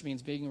being church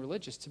means being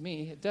religious. To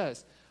me, it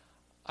does.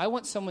 I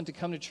want someone to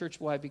come to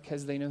church. Why?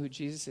 Because they know who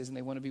Jesus is and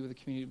they want to be with a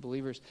community of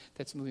believers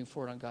that's moving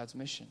forward on God's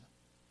mission.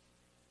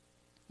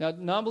 Now,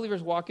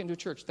 non-believers walk into a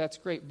church. That's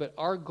great, but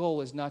our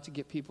goal is not to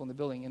get people in the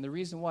building. And the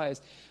reason why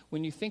is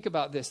when you think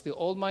about this, the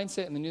old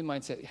mindset and the new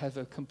mindset have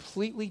a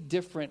completely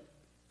different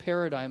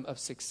paradigm of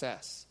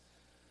success.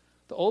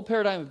 The old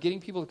paradigm of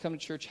getting people to come to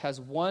church has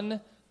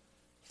one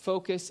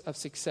focus of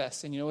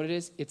success. And you know what it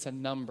is? It's a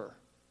number.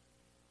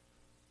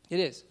 It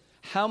is.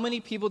 How many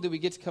people did we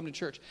get to come to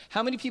church?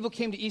 How many people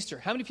came to Easter?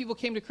 How many people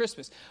came to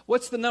Christmas?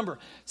 What's the number?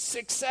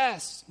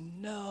 Success.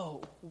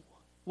 No.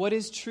 What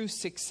is true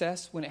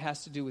success when it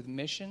has to do with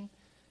mission?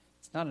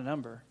 It's not a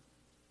number.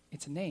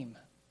 It's a name.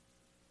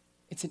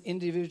 It's an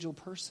individual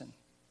person.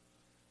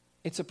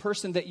 It's a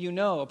person that you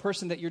know, a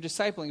person that you're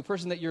discipling, a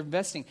person that you're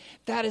investing.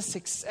 That is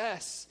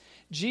success.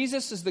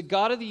 Jesus is the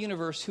God of the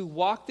universe who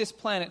walked this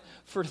planet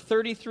for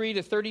 33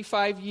 to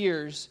 35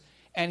 years,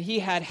 and he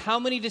had how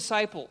many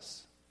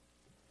disciples?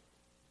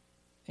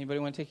 Anybody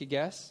want to take a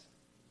guess?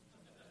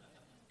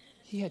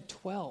 He had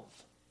 12.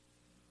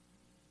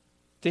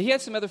 He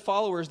had some other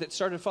followers that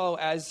started to follow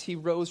as he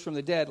rose from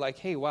the dead, like,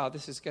 hey, wow,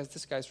 this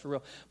guy's for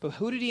real. But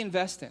who did he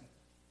invest in?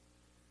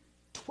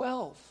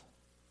 12.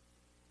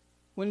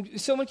 When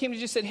someone came to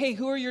Jesus and said, hey,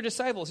 who are your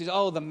disciples? He said,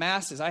 oh, the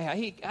masses.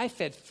 I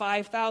fed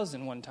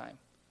 5,000 one time.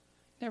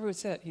 Never would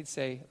say that. He'd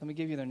say, let me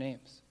give you their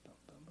names. Boom,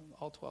 boom, boom,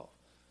 all 12.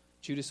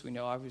 Judas, we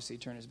know, obviously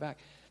turned his back.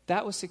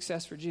 That was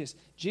success for Jesus.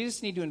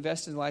 Jesus needed to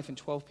invest in life in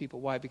 12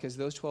 people. Why? Because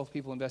those 12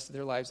 people invested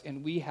their lives,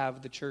 and we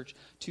have the church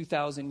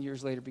 2,000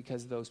 years later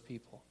because of those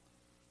people.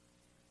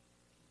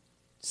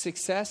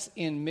 Success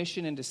in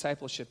mission and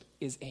discipleship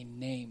is a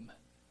name.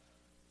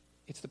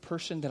 It's the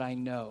person that I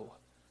know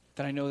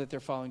that they're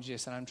following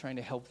Jesus, and I'm trying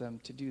to help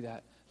them to do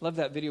that. Love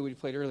that video we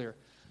played earlier.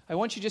 I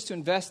want you just to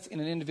invest in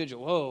an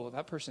individual. Whoa,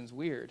 that person's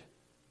weird.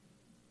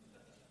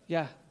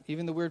 Yeah,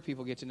 even the weird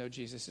people get to know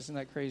Jesus. Isn't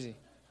that crazy?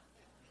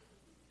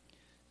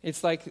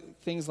 It's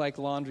like things like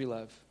Laundry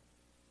Love.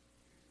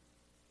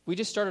 We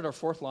just started our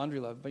 4th Laundry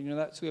Love, but you know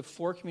that? So we have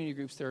 4 community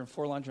groups there and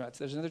 4 laundromats.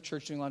 There's another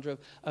church doing Laundry Love.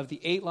 Of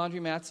the 8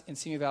 laundromats in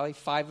Simi Valley,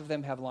 5 of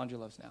them have Laundry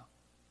Loves now.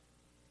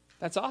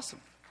 That's awesome.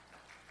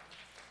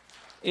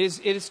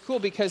 It is cool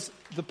because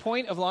the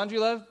point of Laundry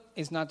Love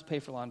is not to pay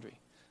for laundry.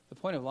 The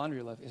point of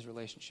Laundry Love is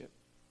relationship.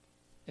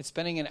 It's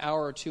spending an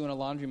hour or two in a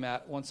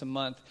laundromat once a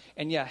month.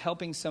 And yeah,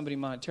 helping somebody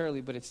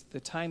monetarily, but it's the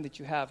time that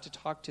you have to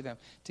talk to them,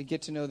 to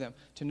get to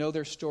know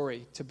their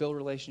story, to build a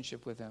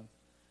relationship with them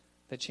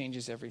that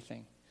changes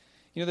everything.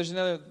 You know, there's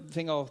another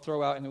thing I'll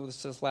throw out, and this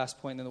is this last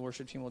point, and then the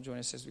worship team will join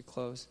us as we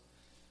close,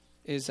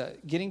 is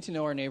getting to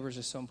know our neighbors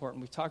is so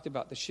important. We've talked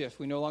about the shift.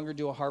 We no longer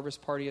do a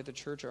harvest party at the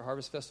church or a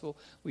harvest festival.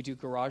 We do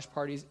garage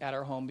parties at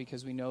our home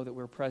because we know that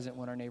we're present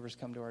when our neighbors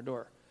come to our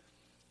door.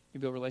 You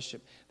build a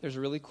relationship. There's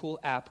a really cool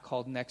app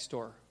called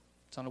Nextdoor.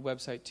 It's on a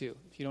website too.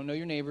 If you don't know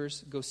your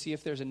neighbors, go see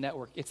if there's a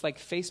network. It's like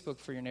Facebook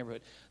for your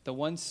neighborhood. The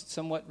one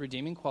somewhat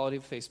redeeming quality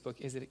of Facebook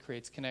is that it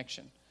creates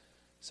connection.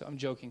 So I'm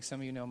joking.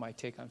 Some of you know my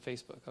take on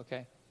Facebook,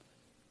 okay?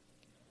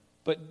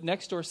 But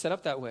Nextdoor is set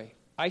up that way.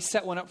 I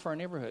set one up for our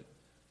neighborhood.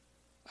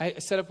 I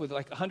set up with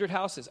like 100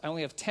 houses. I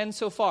only have 10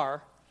 so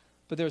far,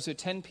 but there's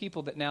 10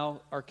 people that now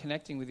are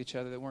connecting with each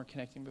other that weren't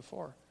connecting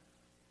before.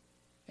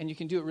 And you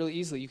can do it really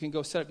easily. You can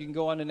go set up, you can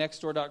go on to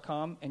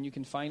nextdoor.com and you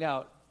can find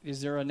out,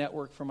 is there a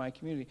network for my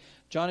community?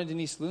 John and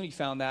Denise Looney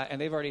found that,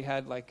 and they've already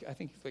had I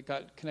think they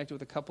got connected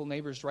with a couple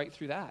neighbors right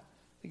through that.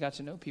 They got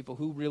to know people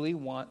who really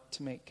want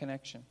to make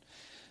connection.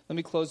 Let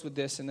me close with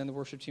this, and then the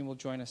worship team will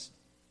join us.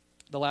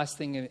 The last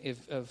thing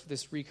of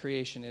this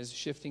recreation is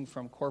shifting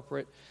from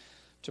corporate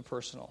to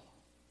personal.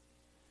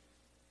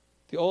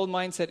 The old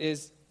mindset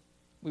is,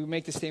 we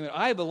make the statement,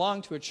 I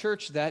belong to a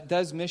church that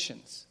does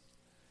missions.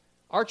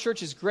 Our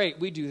church is great.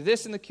 We do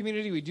this in the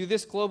community. We do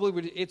this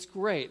globally. It's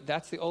great.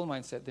 That's the old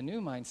mindset. The new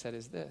mindset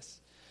is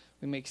this.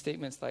 We make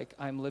statements like,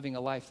 I'm living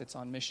a life that's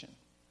on mission.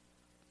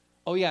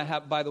 Oh yeah,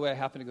 by the way, I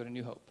happen to go to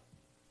New Hope.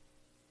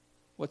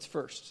 What's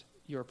first?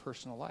 Your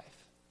personal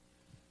life.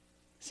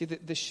 See,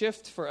 the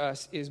shift for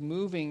us is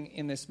moving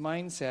in this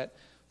mindset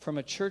from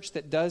a church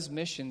that does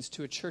missions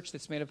to a church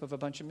that's made up of a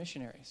bunch of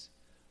missionaries.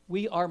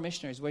 We are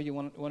missionaries, whether you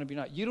want to be or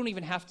not. You don't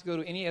even have to go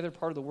to any other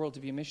part of the world to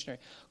be a missionary.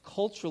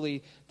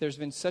 Culturally, there's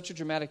been such a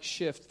dramatic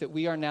shift that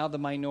we are now the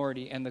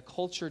minority, and the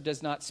culture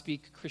does not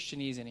speak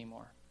Christianese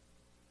anymore.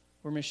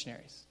 We're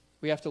missionaries.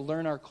 We have to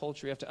learn our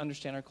culture. We have to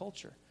understand our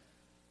culture.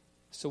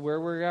 So where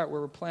we're at,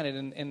 where we're planted,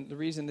 and the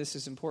reason this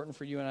is important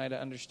for you and I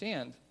to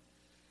understand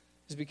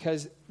is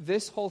because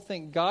this whole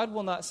thing, God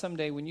will not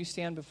someday, when you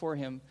stand before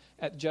him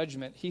at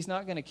judgment, he's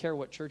not going to care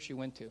what church you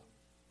went to.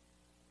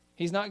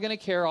 He's not going to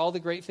care all the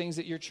great things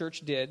that your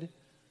church did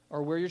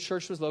or where your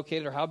church was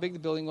located or how big the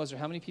building was or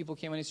how many people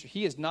came on Easter.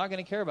 He is not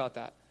going to care about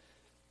that.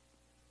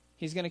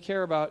 He's going to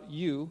care about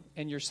you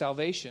and your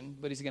salvation,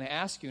 but he's going to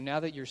ask you, now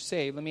that you're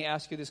saved, let me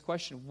ask you this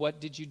question. What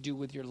did you do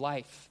with your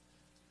life?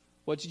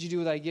 What did you do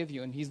with what I give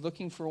you? And he's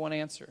looking for one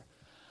answer.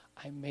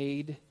 I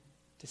made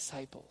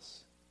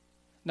disciples.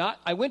 Not,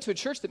 I went to a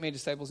church that made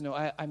disciples. No,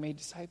 I made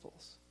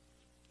disciples.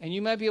 And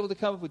you might be able to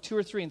come up with 2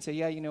 or 3 and say,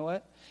 yeah, you know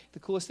what?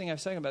 The coolest thing I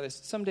was talking about this,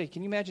 someday,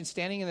 can you imagine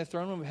standing in the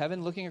throne room of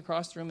heaven, looking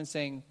across the room and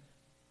saying,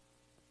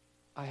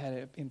 I had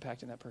an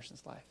impact in that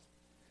person's life.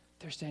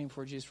 They're standing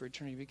before Jesus for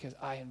eternity because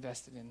I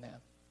invested in them.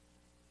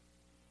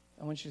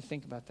 I want you to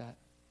think about that.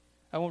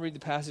 I won't read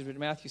the passage, but in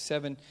Matthew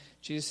 7,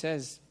 Jesus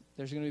says,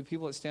 there's going to be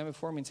people that stand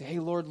before me and say, hey,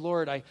 Lord,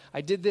 Lord, I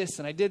did this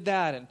and I did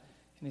that. And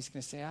he's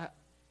going to say,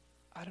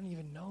 I don't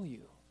even know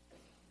you.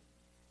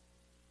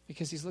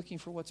 Because he's looking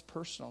for what's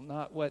personal,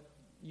 not what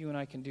you and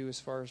I can do as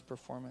far as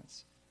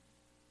performance.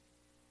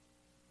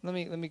 Let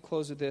me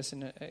close with this,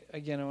 and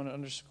again, I want to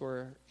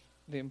underscore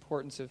the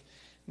importance of,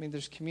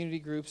 there's community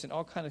groups and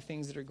all kind of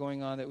things that are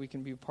going on that we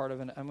can be a part of,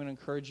 and I'm going to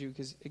encourage you,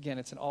 because again,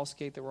 it's an all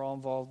skate that we're all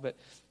involved, but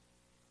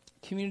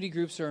community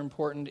groups are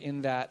important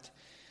in that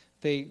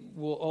they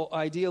will,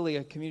 ideally,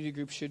 a community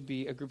group should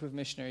be a group of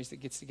missionaries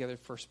that gets together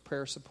for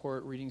prayer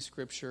support, reading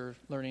scripture,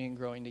 learning and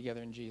growing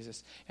together in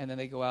Jesus, and then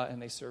they go out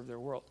and they serve their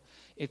world.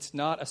 It's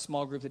not a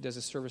small group that does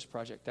a service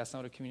project. That's not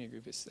what a community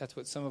group is. That's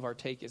what some of our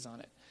take is on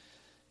it.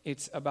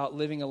 It's about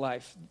living a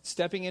life.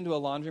 Stepping into a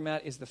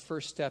laundromat is the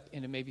first step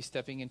into maybe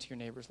stepping into your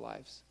neighbor's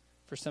lives.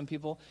 For some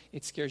people,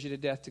 it scares you to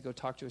death to go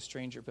talk to a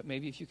stranger. But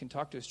maybe if you can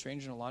talk to a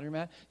stranger in a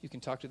laundromat, you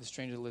can talk to the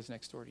stranger that lives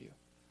next door to you.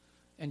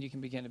 And you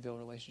can begin to build a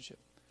relationship.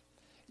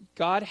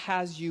 God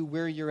has you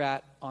where you're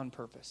at on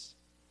purpose.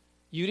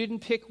 You didn't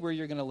pick where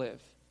you're going to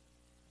live.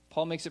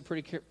 Paul makes it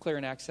pretty clear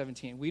in Acts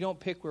 17. We don't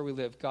pick where we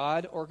live.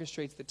 God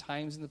orchestrates the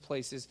times and the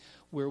places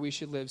where we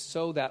should live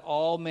so that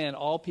all men,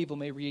 all people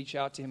may reach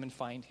out to him and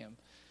find him.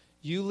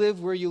 You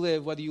live where you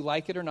live, whether you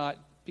like it or not,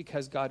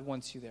 because God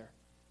wants you there.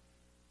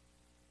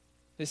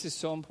 This is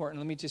so important.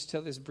 Let me just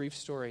tell this brief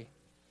story.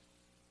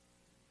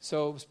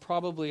 So it was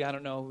probably,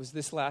 it was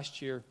this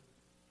last year.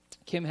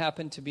 Kim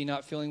happened to be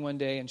not feeling one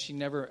day, and she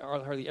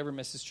hardly ever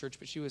misses church,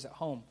 but she was at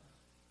home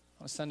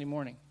on a Sunday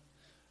morning.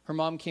 Her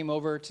mom came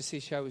over to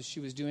see how she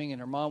was doing, and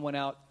her mom went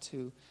out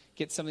to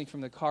get something from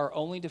the car,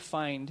 only to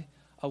find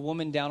a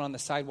woman down on the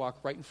sidewalk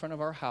right in front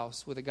of our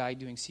house with a guy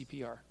doing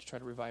CPR to try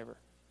to revive her.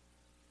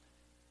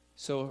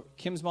 So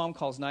Kim's mom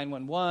calls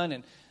 911,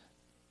 and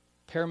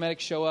paramedics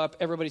show up.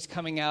 Everybody's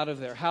coming out of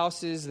their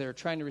houses. They're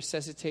trying to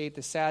resuscitate.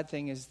 The sad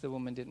thing is the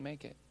woman didn't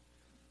make it.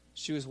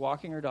 She was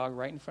walking her dog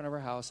right in front of her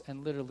house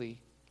and literally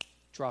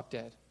dropped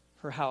dead.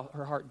 Her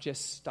heart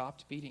just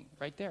stopped beating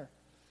right there.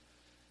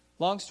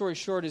 Long story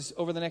short is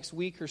over the next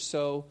week or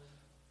so,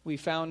 we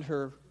found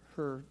her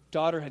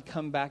daughter had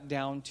come back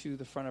down to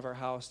the front of our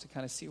house to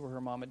kind of see where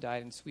her mom had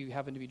died. And so we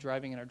happened to be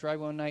driving in our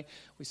driveway one night.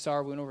 We saw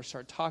her, we went over,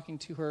 started talking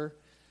to her,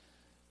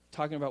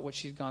 talking about what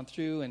she'd gone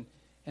through. And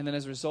then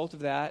as a result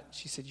of that,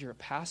 she said, "You're a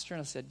pastor?"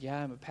 And I said,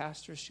 "Yeah, I'm a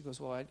pastor." She goes,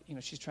 "Well,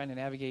 she's trying to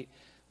navigate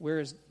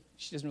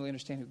she doesn't really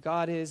understand who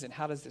God is and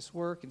how does this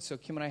work." And so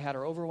Kim and I had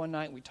her over one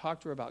night and we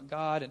talked to her about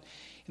God. And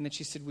then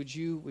she said, would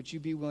you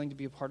be willing to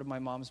be a part of my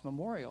mom's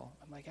memorial?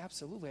 I'm like,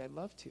 absolutely, I'd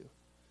love to.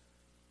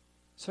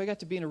 So I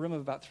got to be in a room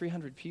of about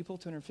 300 people,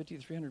 250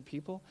 to 300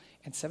 people,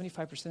 and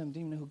 75% of them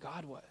didn't even know who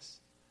God was.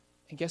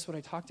 And guess what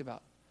I talked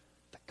about?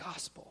 The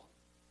gospel.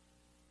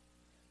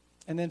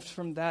 And then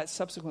from that,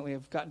 subsequently,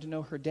 I've gotten to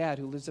know her dad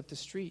who lives up the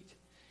street.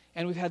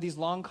 And we've had these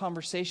long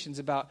conversations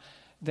about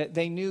that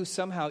they knew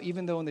somehow,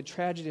 even though in the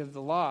tragedy of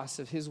the loss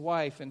of his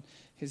wife and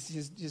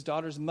his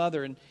daughter's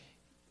mother, and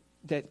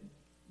that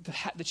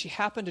she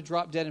happened to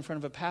drop dead in front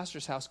of a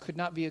pastor's house could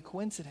not be a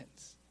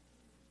coincidence.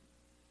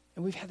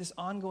 And we've had this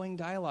ongoing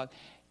dialogue.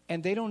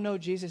 And they don't know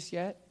Jesus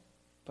yet,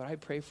 but I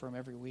pray for him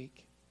every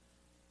week.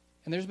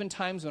 And there's been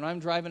times when I'm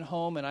driving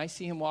home and I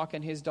see him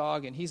walking his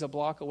dog and he's a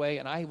block away,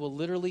 and I will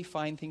literally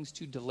find things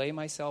to delay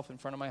myself in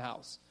front of my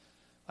house.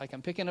 Like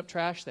I'm picking up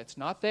trash that's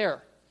not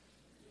there.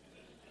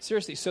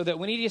 Seriously, so that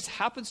when he just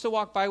happens to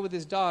walk by with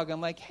his dog,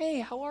 I'm like, "Hey,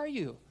 how are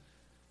you?"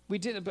 We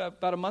did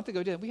about a month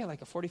ago, we had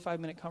like a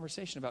 45-minute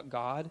conversation about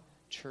God,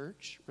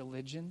 church,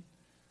 religion.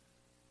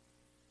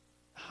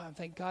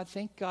 Thank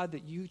God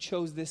that you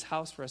chose this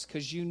house for us,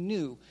 because you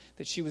knew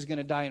that she was going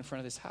to die in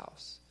front of this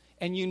house.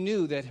 And you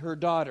knew that her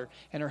daughter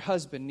and her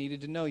husband needed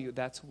to know you.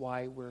 That's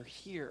why we're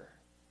here.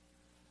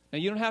 Now,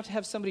 you don't have to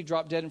have somebody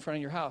drop dead in front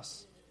of your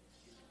house.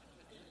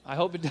 I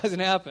hope it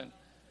doesn't happen.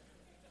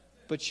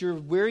 But you're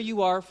where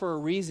you are for a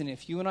reason.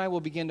 If you and I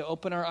will begin to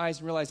open our eyes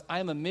and realize I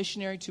am a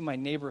missionary to my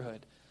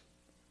neighborhood,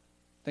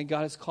 then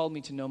God has called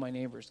me to know my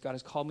neighbors. God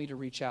has called me to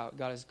reach out.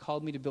 God has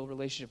called me to build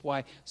relationship.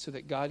 Why? So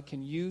that God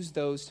can use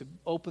those to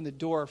open the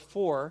door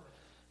for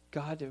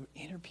God to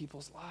enter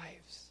people's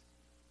lives.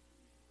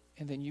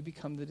 And then you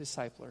become the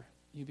discipler.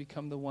 You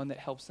become the one that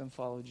helps them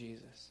follow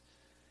Jesus.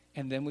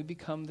 And then we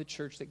become the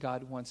church that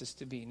God wants us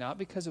to be. Not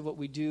because of what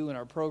we do in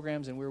our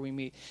programs and where we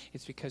meet.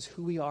 It's because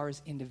who we are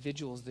as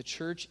individuals. The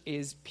church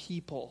is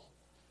people.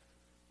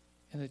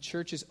 And the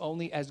church is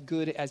only as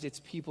good as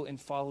its people in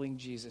following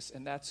Jesus.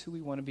 And that's who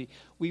we want to be.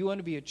 We want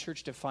to be a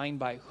church defined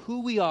by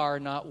who we are,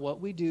 not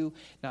what we do,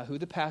 not who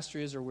the pastor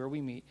is or where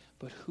we meet,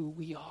 but who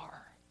we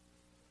are.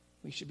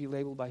 We should be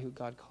labeled by who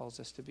God calls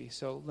us to be.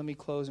 So let me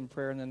close in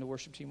prayer, and then the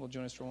worship team will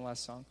join us for one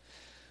last song.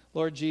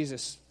 Lord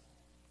Jesus,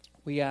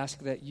 we ask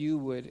that you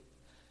would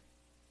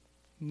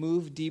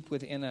move deep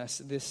within us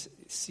this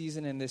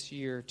season and this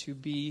year to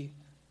be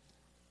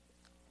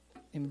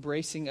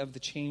embracing of the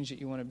change that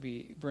you want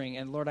to bring.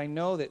 And Lord, I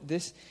know that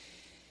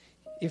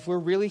if we're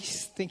really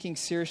thinking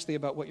seriously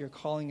about what you're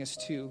calling us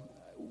to,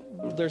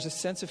 there's a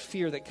sense of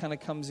fear that kind of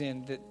comes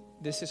in that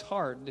this is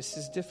hard, this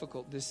is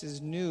difficult, this is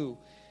new,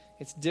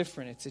 it's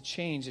different, it's a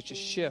change, it's a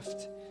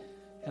shift.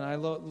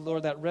 And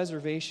Lord, that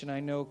reservation I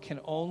know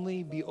can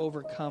only be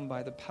overcome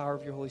by the power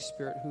of your Holy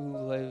Spirit who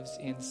lives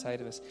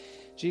inside of us.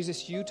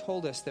 Jesus, you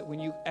told us that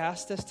when you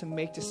asked us to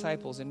make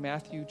disciples in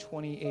Matthew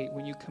 28,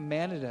 when you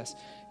commanded us,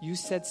 you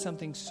said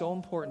something so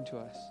important to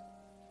us.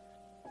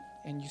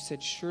 And you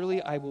said,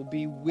 "Surely I will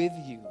be with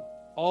you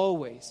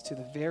always to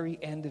the very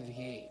end of the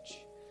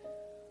age."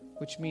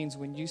 Which means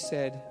when you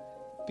said,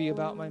 "Be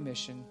about my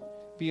mission,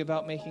 be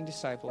about making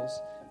disciples,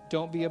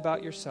 don't be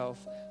about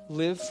yourself,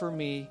 live for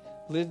me,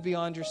 live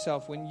beyond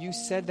yourself." When you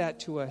said that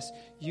to us,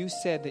 you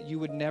said that you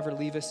would never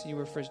leave us and you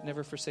would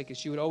never forsake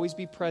us. You would always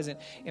be present,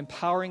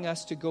 empowering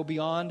us to go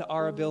beyond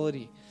our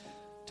ability,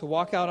 to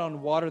walk out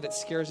on water that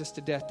scares us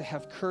to death, to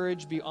have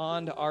courage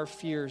beyond our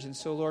fears. And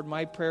so, Lord,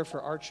 my prayer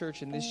for our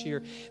church in this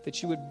year,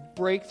 that you would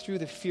break through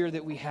the fear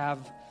that we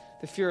have,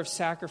 the fear of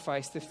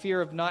sacrifice, the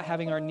fear of not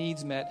having our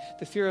needs met,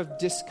 the fear of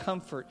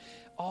discomfort,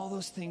 all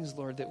those things,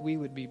 Lord, that we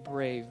would be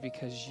brave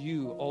because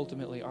you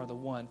ultimately are the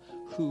one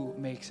who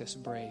makes us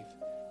brave.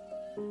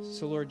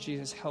 So, Lord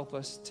Jesus, help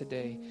us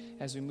today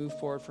as we move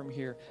forward from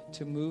here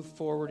to move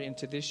forward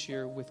into this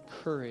year with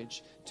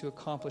courage to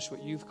accomplish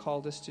what you've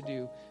called us to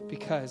do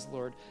because,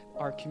 Lord,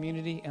 our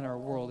community and our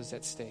world is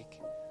at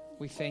stake.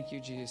 We thank you,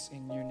 Jesus,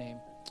 in your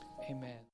name. Amen.